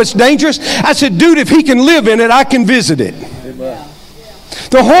 don't you know it's dangerous? I said, dude, if he can live in it, I can visit it. Amen.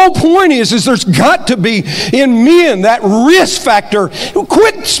 The whole point is there's got to be in men that risk factor.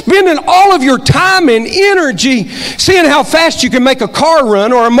 Quit spending all of your time and energy seeing how fast you can make a car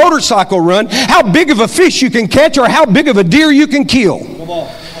run or a motorcycle run, how big of a fish you can catch, or how big of a deer you can kill. Come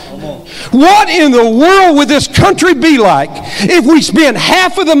on. What in the world would this country be like if we spend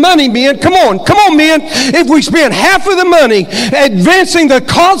half of the money, men? Come on, men. If we spend half of the money advancing the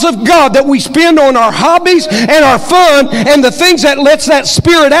cause of God that we spend on our hobbies and our fun and the things that lets that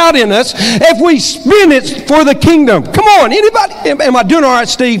spirit out in us, if we spend it for the kingdom. Come on, anybody? Am I doing all right,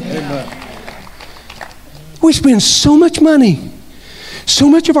 Steve? Amen. We spend so much money, so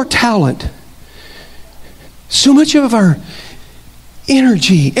much of our talent, so much of our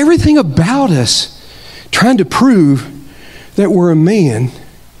energy, everything about us, trying to prove that we're a man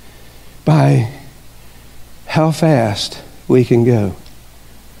by how fast we can go,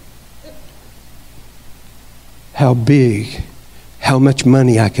 how big, how much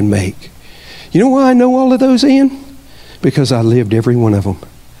money I can make. You know why I know all of those, Ian? Because I lived every one of them.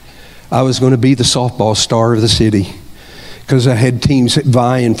 I was going to be the softball star of the city because I had teams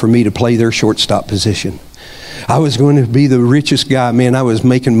vying for me to play their shortstop position. I was going to be the richest guy. Man, I was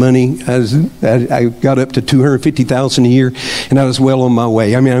making money. I got up to $250,000 a year, and I was well on my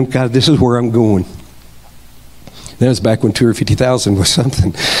way. I mean, God, this is where I'm going. That was back when 250,000 was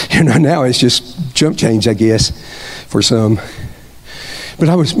something. Now it's just jump change, I guess, for some. But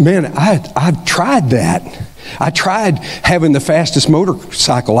I tried that. I tried having the fastest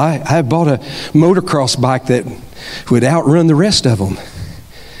motorcycle. I bought a motocross bike that would outrun the rest of them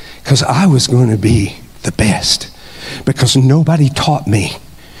because I was going to be the best, because nobody taught me.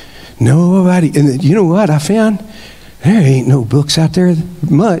 Nobody. And you know what I found? There ain't no books out there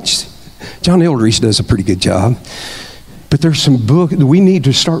much. John Eldridge does a pretty good job. But there's some book. We need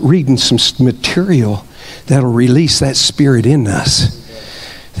to start reading some material that'll release that spirit in us,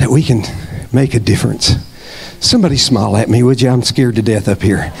 that we can make a difference. Somebody smile at me, would you? I'm scared to death up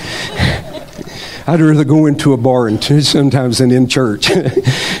here. I'd rather go into a bar and sometimes than in church.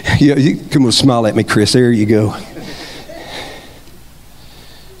 Yeah, you come and smile at me, Chris. There you go.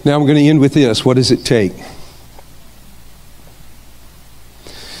 Now I'm going to end with this. What does it take?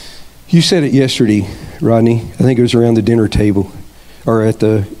 You said it yesterday, Rodney. I think it was around the dinner table, or at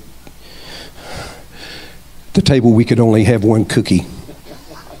the table we could only have one cookie.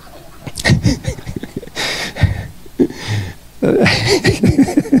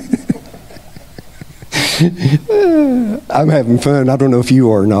 I'm having fun. I don't know if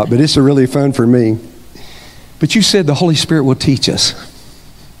you are or not, but it's really fun for me. But you said the Holy Spirit will teach us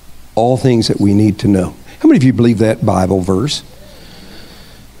all things that we need to know. How many of you believe that Bible verse?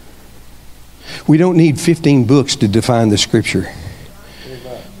 We don't need 15 books to define the Scripture.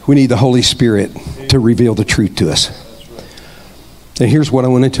 We need the Holy Spirit to reveal the truth to us. And here's what I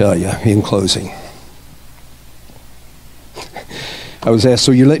want to tell you in closing. I was asked,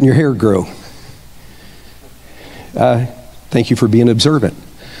 so you're letting your hair grow? Thank you for being observant.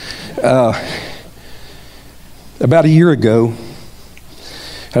 About a year ago,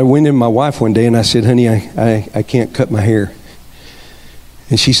 I went in my wife one day and I said, honey, I can't cut my hair.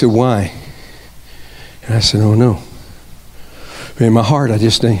 And she said, why? And I said, oh no. In my heart, I'm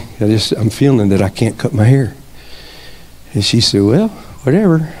feeling that I can't cut my hair. And she said, well,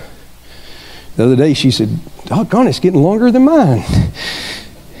 whatever. The other day she said, doggone, it's getting longer than mine.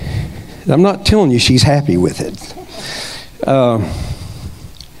 I'm not telling you she's happy with it. But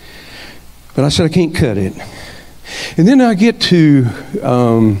I said, I can't cut it. And then I get to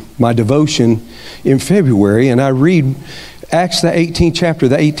my devotion in February, and I read Acts the 18th chapter,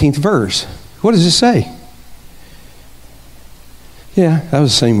 the 18th verse. What does it say? Yeah, I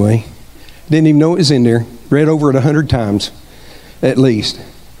was the same way. Didn't even know it was in there. Read over it 100 times, at least.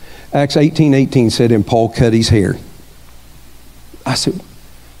 Acts 18:18 said, and Paul cut his hair. I said,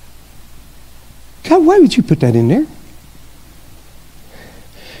 God, why would you put that in there?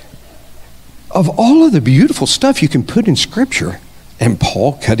 Of all of the beautiful stuff you can put in Scripture, and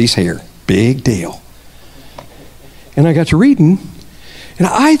Paul cut his hair. Big deal. And I got to reading, and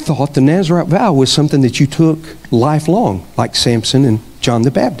I thought the Nazarite vow was something that you took lifelong, like Samson and John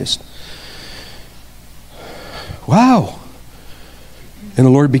the Baptist. Wow. And the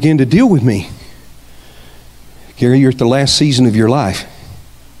Lord began to deal with me. Gary, you're at the last season of your life.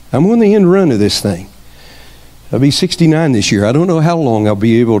 I'm on the end run of this thing. I'll be 69 this year. I don't know how long I'll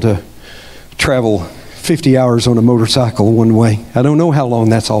be able to travel 50 hours on a motorcycle one way. I don't know how long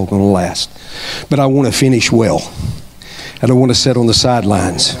that's all going to last. But I want to finish well. I don't want to sit on the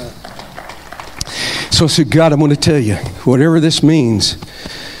sidelines. So I said, God, I'm going to tell you, whatever this means,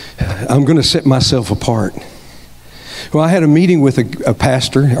 I'm going to set myself apart. Well, I had a meeting with a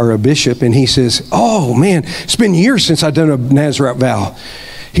pastor or a bishop, and he says, oh man, it's been years since I've done a Nazarite vow.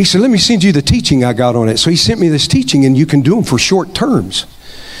 He said, let me send you the teaching I got on it. So he sent me this teaching, and you can do them for short terms.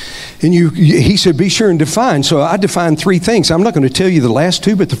 And he said, be sure and define. So I defined 3 things. I'm not going to tell you the last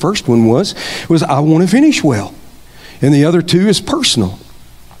 2, but the first one was I want to finish well. And the other 2 is personal.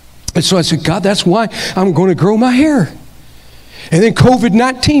 And so I said, God, that's why I'm going to grow my hair. And then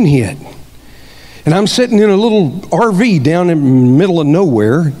COVID-19 hit. And I'm sitting in a little RV down in the middle of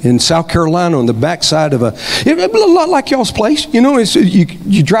nowhere in South Carolina on the backside of a lot like y'all's place. You know,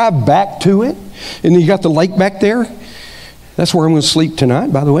 you drive back to it, and you got the lake back there. That's where I'm going to sleep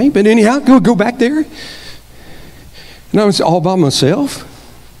tonight, by the way. But anyhow, go back there. And I was all by myself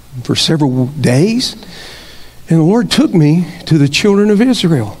for several days. And the Lord took me to the children of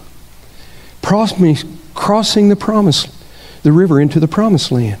Israel, crossing the river into the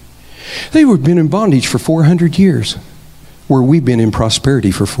promised land. They had been in bondage for 400 years, where we've been in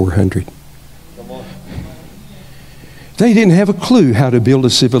prosperity for 400. They didn't have a clue how to build a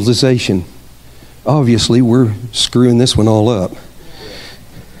civilization. Obviously, we're screwing this one all up.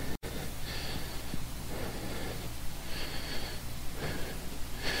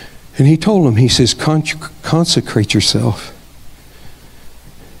 And he told them, he says, consecrate yourself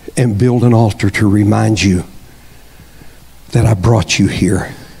and build an altar to remind you that I brought you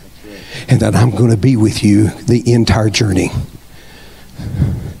here and that I'm going to be with you the entire journey.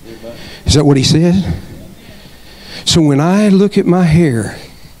 Is that what he said? So when I look at my hair,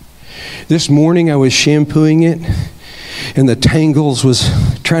 this morning I was shampooing it and the tangles was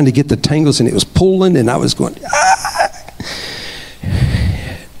trying to get the tangles and it was pulling and I was going,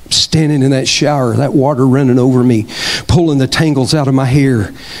 standing in that shower, that water running over me, pulling the tangles out of my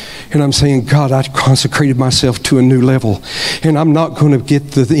hair. And I'm saying, God, I consecrated myself to a new level. And I'm not going to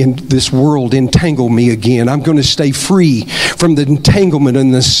get this world entangle me again. I'm going to stay free from the entanglement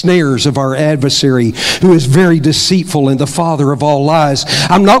and the snares of our adversary, who is very deceitful and the father of all lies.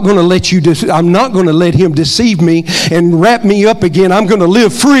 I'm not going to let him deceive me and wrap me up again. I'm going to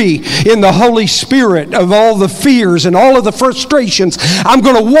live free in the Holy Spirit of all the fears and all of the frustrations. I'm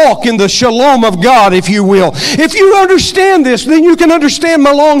going to walk in the shalom of God, if you will. If you understand this, then you can understand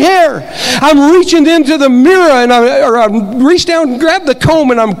my long hair. I'm reaching into the mirror and I reach down and grab the comb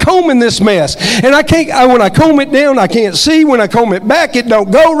and I'm combing this mess. And when I comb it down, I can't see. When I comb it back, it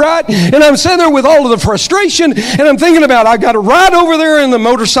don't go right. And I'm sitting there with all of the frustration and I'm thinking about, I got to ride over there in the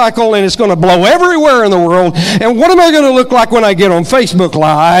motorcycle and it's going to blow everywhere in the world. And what am I going to look like when I get on Facebook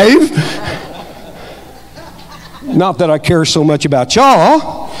Live? Not that I care so much about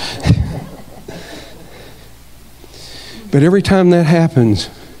y'all. But every time that happens,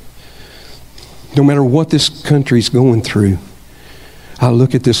 no matter what this country's going through, I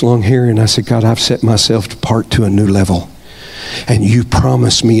look at this long hair and I say, God, I've set myself apart to a new level. And you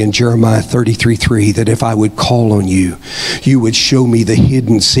promised me in Jeremiah 33:3 that if I would call on you, you would show me the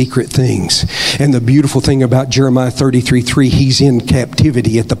hidden secret things. And the beautiful thing about Jeremiah 33:3, he's in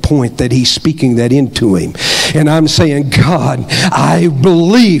captivity at the point that he's speaking that into him. And I'm saying, God, I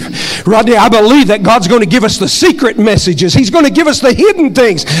believe, Rodney, I believe that God's going to give us the secret messages. He's going to give us the hidden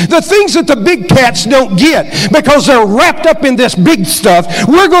things, the things that the big cats don't get because they're wrapped up in this big stuff.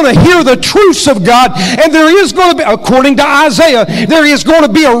 We're going to hear the truths of God, and there is going to be, according to Isaiah, there is going to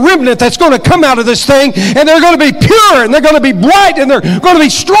be a remnant that's going to come out of this thing, and they're going to be pure, and they're going to be bright, and they're going to be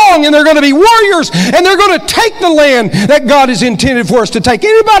strong, and they're going to be warriors, and they're going to take the land that God has intended for us to take.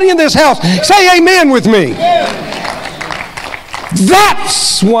 Anybody in this house, say amen with me.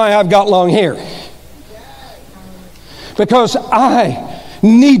 That's why I've got long hair. Because I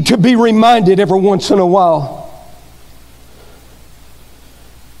need to be reminded every once in a while,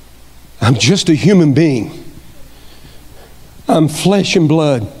 I'm just a human being. I'm flesh and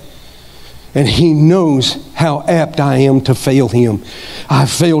blood. And he knows how apt I am to fail him. I've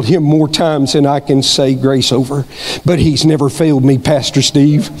failed him more times than I can say grace over. But he's never failed me, Pastor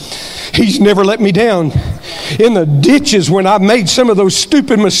Steve. He's never let me down. In the ditches when I made some of those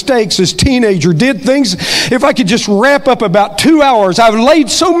stupid mistakes as teenager, did things, if I could just wrap up about 2 hours. I've laid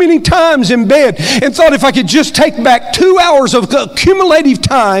so many times in bed and thought if I could just take back 2 hours of accumulative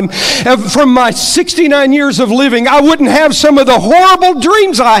time from my 69 years of living, I wouldn't have some of the horrible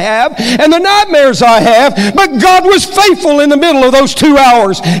dreams I have and the nightmares I have. But God was faithful in the middle of those 2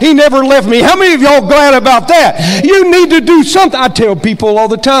 hours. He never left me. How many of y'all glad about that? You need to do something. I tell people all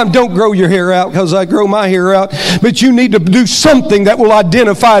the time, don't grow your hair out, because I grow my hair out. But you need to do something that will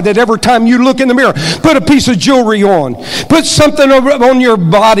identify that every time you look in the mirror. Put a piece of jewelry on. Put something on your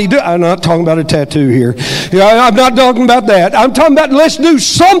body. I'm not talking about a tattoo here. I'm not talking about that. I'm talking about let's do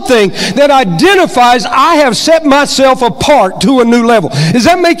something that identifies I have set myself apart to a new level. Does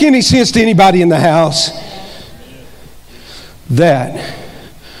that make any sense to anybody in the house? That,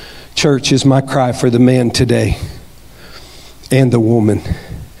 church, is my cry for the man today and the woman.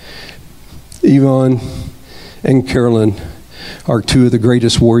 Yvonne and Carolyn are two of the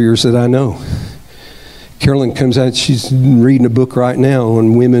greatest warriors that I know. Carolyn comes out, she's reading a book right now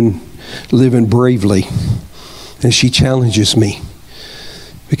on women living bravely. And she challenges me.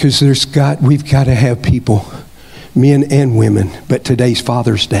 Because we've got to have people, men and women, but today's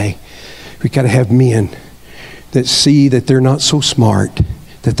Father's Day, we've got to have men that see that they're not so smart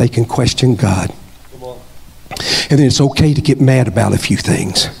that they can question God. And then it's okay to get mad about a few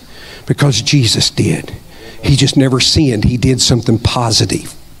things because Jesus did. He just never sinned. He did something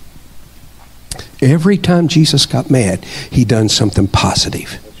positive. Every time Jesus got mad, he done something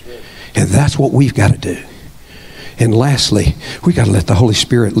positive. And that's what we've got to do. And lastly, we've got to let the Holy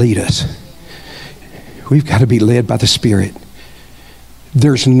Spirit lead us. We've got to be led by the Spirit.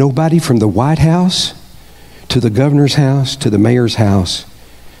 There's nobody from the White House to the governor's house, to the mayor's house,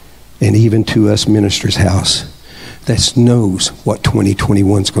 and even to us ministers' house that knows what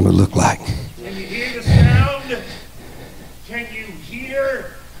 2021 is going to look like. Can you hear the sound? Can you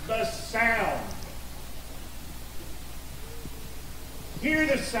hear the sound? Hear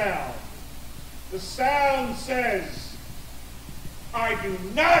the sound. The sound says, I do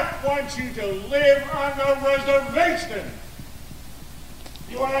not want you to live on the reservation.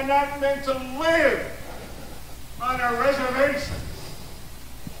 You are not meant to live on a reservation.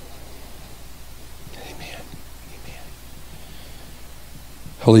 Amen. Amen.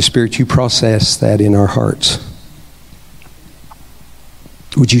 Holy Spirit, you process that in our hearts.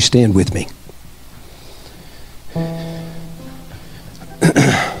 Would you stand with me?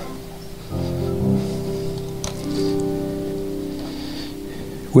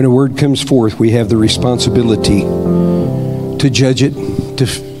 When a word comes forth, we have the responsibility to judge it, to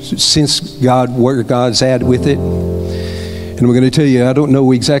sense God, where God's at with it. And I'm going to tell you, I don't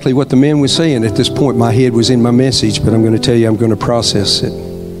know exactly what the man was saying at this point. My head was in my message, but I'm going to tell you, I'm going to process it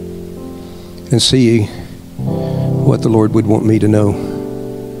and see what the Lord would want me to know.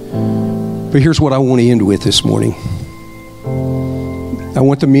 But here's what I want to end with this morning. I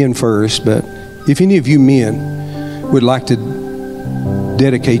want the men first, but if any of you men would like to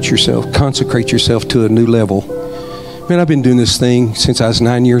dedicate yourself, consecrate yourself to a new level. Man, I've been doing this thing since I was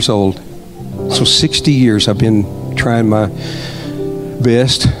 9 years old. So 60 years I've been trying my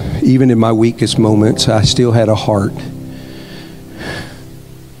best. Even in my weakest moments, I still had a heart.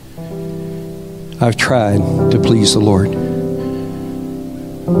 I've tried to please the Lord.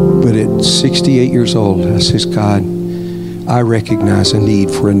 But at 68 years old, I says, God, I recognize a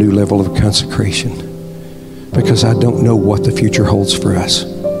need for a new level of consecration. Because I don't know what the future holds for us.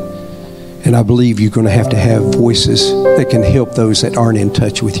 And I believe you're going to have voices that can help those that aren't in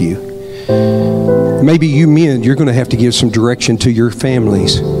touch with you. Maybe you men, you're going to have to give some direction to your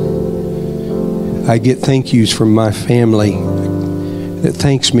families. I get thank yous from my family that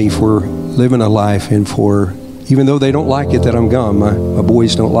thanks me for living a life and for, even though they don't like it that I'm gone, my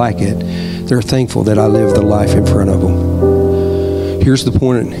boys don't like it, they're thankful that I live the life in front of them. Here's the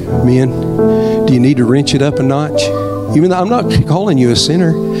point, men. Do you need to wrench it up a notch? Even though I'm not calling you a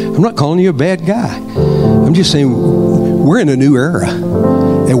sinner. I'm not calling you a bad guy. I'm just saying we're in a new era.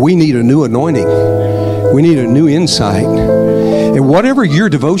 And we need a new anointing. We need a new insight. And whatever your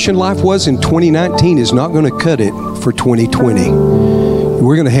devotion life was in 2019 is not going to cut it for 2020.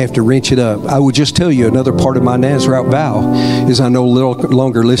 We're going to have to wrench it up. I would just tell you another part of my Nazarite vow is I no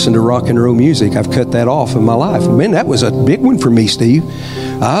longer listen to rock and roll music. I've cut that off in my life. Man, that was a big one for me, Steve.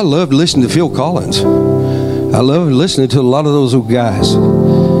 I loved listening to Phil Collins. I loved listening to a lot of those old guys.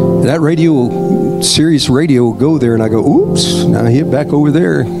 That radio, Sirius radio will go there and I go, oops, now I hit back over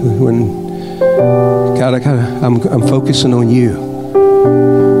there. When God, I'm focusing on you.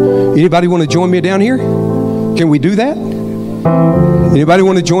 Anybody want to join me down here? Can we do that? Anybody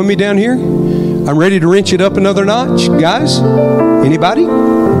want to join me down here? I'm ready to wrench it up another notch. Guys, anybody?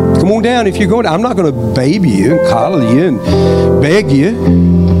 Come on down if you're going. I'm not going to baby you and coddle you and beg you.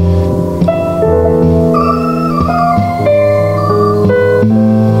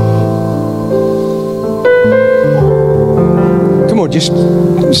 Come on, just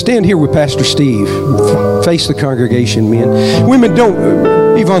stand here with Pastor Steve. Face the congregation, men. Women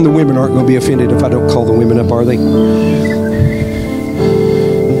don't, Yvonne, the women aren't going to be offended if I don't call the women up, are they?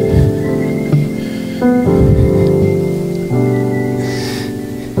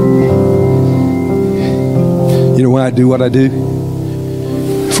 You know why I do what I do?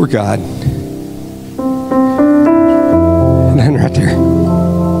 For God. And right there.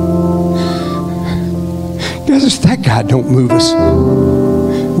 Guys, if that God don't move us,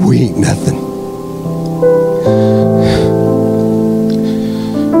 we ain't nothing.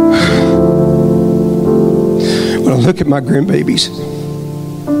 When I look at my grandbabies,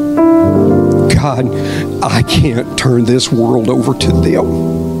 God, I can't turn this world over to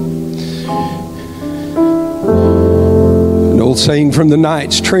them. Old saying from the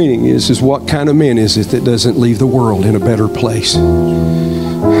Knights training is what kind of man is it that doesn't leave the world in a better place?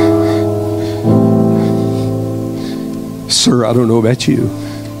 Sir, I don't know about you,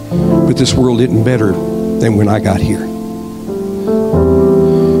 but this world isn't better than when I got here.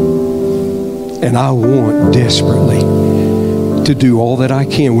 And I want desperately to do all that I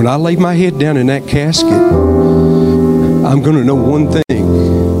can. When I lay my head down in that casket, I'm going to know one thing.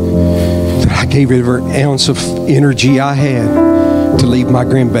 I gave every ounce of energy I had to leave my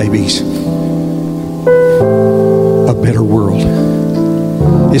grandbabies a better world.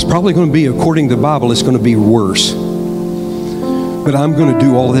 It's probably going to be, according to the Bible, it's going to be worse. But I'm going to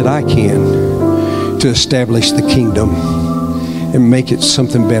do all that I can to establish the kingdom and make it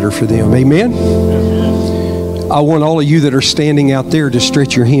something better for them. Amen? I want all of you that are standing out there to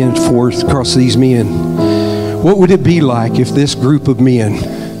stretch your hands forth across these men. What would it be like if this group of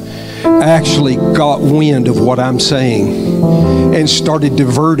men actually got wind of what I'm saying and started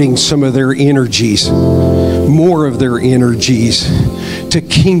diverting some of their energies, more of their energies, to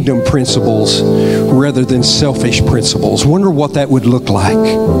kingdom principles rather than selfish principles. Wonder what that would look like.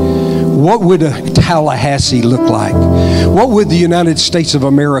 What would a Tallahassee look like? What would the United States of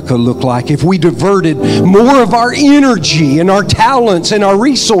America look like if we diverted more of our energy and our talents and our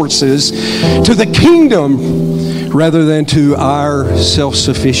resources to the kingdom rather than to our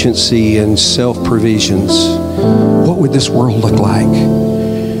self-sufficiency and self-provisions? What would this world look like?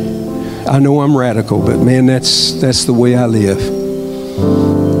 I know I'm radical, but man, that's the way I live.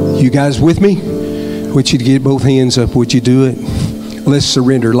 You guys with me? I want you to get both hands up. Would you do it? Let's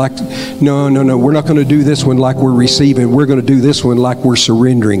surrender. No. We're not going to do this one like we're receiving. We're going to do this one like we're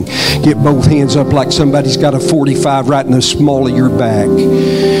surrendering. Get both hands up like somebody's got a 45 right in the small of your back.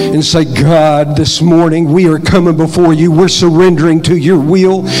 And say, God, this morning we are coming before you. We're surrendering to your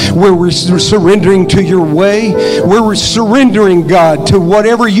will. We're surrendering to your way. We're surrendering, God, to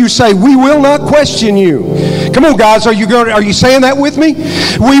whatever you say. We will not question you. Come on, guys. Are you saying that with me?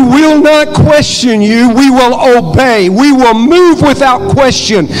 We will not question you. We will obey. We will move without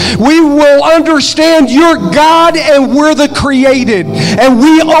question. We will understand you're God and we're the created. And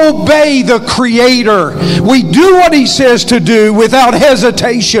we obey the Creator. We do what He says to do without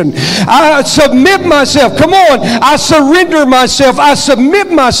hesitation. I submit myself. Come on. I surrender myself. I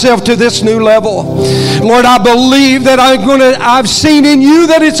submit myself to this new level. Lord, I believe that I've seen in you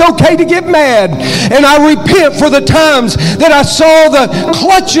that it's okay to get mad. And I repent for the times that I saw the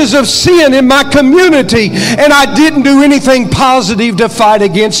clutches of sin in my community and I didn't do anything positive to fight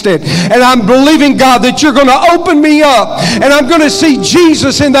against it. And I'm believing, God, that you're going to open me up and I'm going to see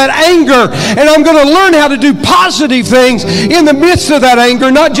Jesus in that anger and I'm going to learn how to do positive things in the midst of that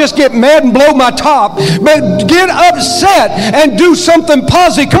anger, not just get mad and blow my top, but get upset and do something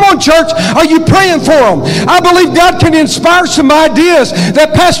positive. Come on, church. Are you praying for them? I believe God can inspire some ideas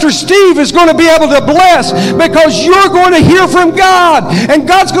that Pastor Steve is going to be able to bless because you're going to hear from God and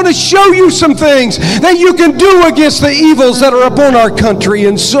God's going to show you some things that you can do against the evils that are upon our country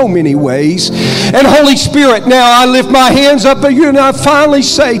in so many ways. And Holy Spirit, now I lift my hands up to you and I finally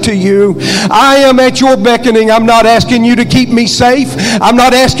say to you, I am at your beckoning. I'm not asking you to keep me safe. I'm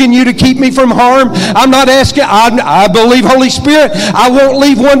not asking you to keep me from harm. I'm not asking, I believe, Holy Spirit, I won't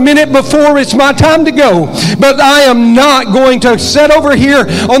leave 1 minute before it's my time to go. But I am not going to sit over here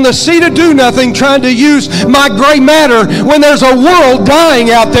on the seat of do nothing trying to use my gray matter when there's a world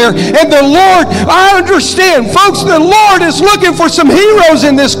dying out there. And the Lord, I understand, folks, the Lord is looking for some heroes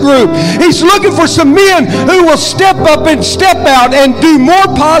in this group. He's looking for some men who will step up and step out and do more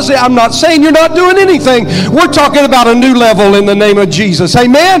positive. I'm not saying you're not doing anything. We're talking about a new level in the name of Jesus.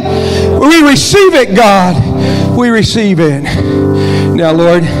 Amen? We receive it, God. We receive it. Now,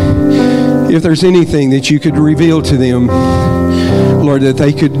 Lord, if there's anything that you could reveal to them, Lord, that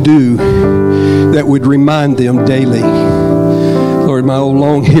they could do that would remind them daily. Lord, my old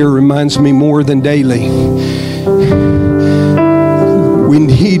long hair reminds me more than daily. We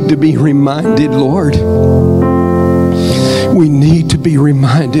need to be reminded, Lord. We need to be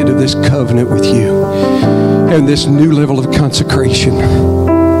reminded of this covenant with you and this new level of consecration.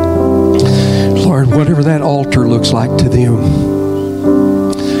 Lord, whatever that altar looks like to them,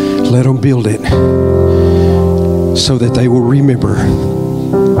 let them build it so that they will remember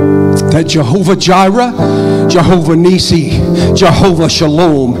that Jehovah Jireh, Jehovah Nisi, Jehovah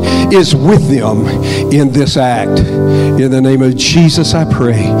Shalom is with them in this act. In the name of Jesus, I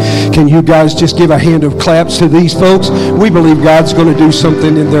pray. Can you guys just give a hand of claps to these folks? We believe God's going to do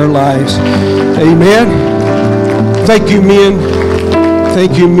something in their lives. Amen. Thank you, men.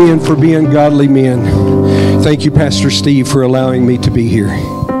 Thank you, men, for being godly men. Thank you, Pastor Steve, for allowing me to be here.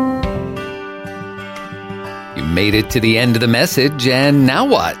 You made it to the end of the message, and now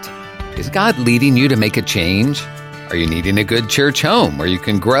what? Is God leading you to make a change? Are you needing a good church home where you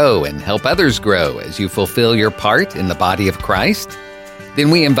can grow and help others grow as you fulfill your part in the body of Christ?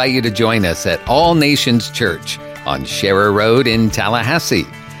 Then we invite you to join us at All Nations Church on Sharer Road in Tallahassee,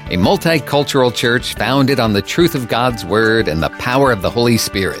 a multicultural church founded on the truth of God's Word and the power of the Holy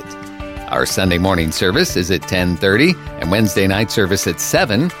Spirit. Our Sunday morning service is at 10:30 and Wednesday night service at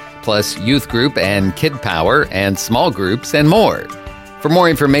 7, plus youth group and kid power and small groups and more. For more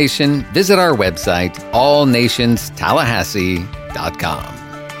information, visit our website, allnationstallahassee.com.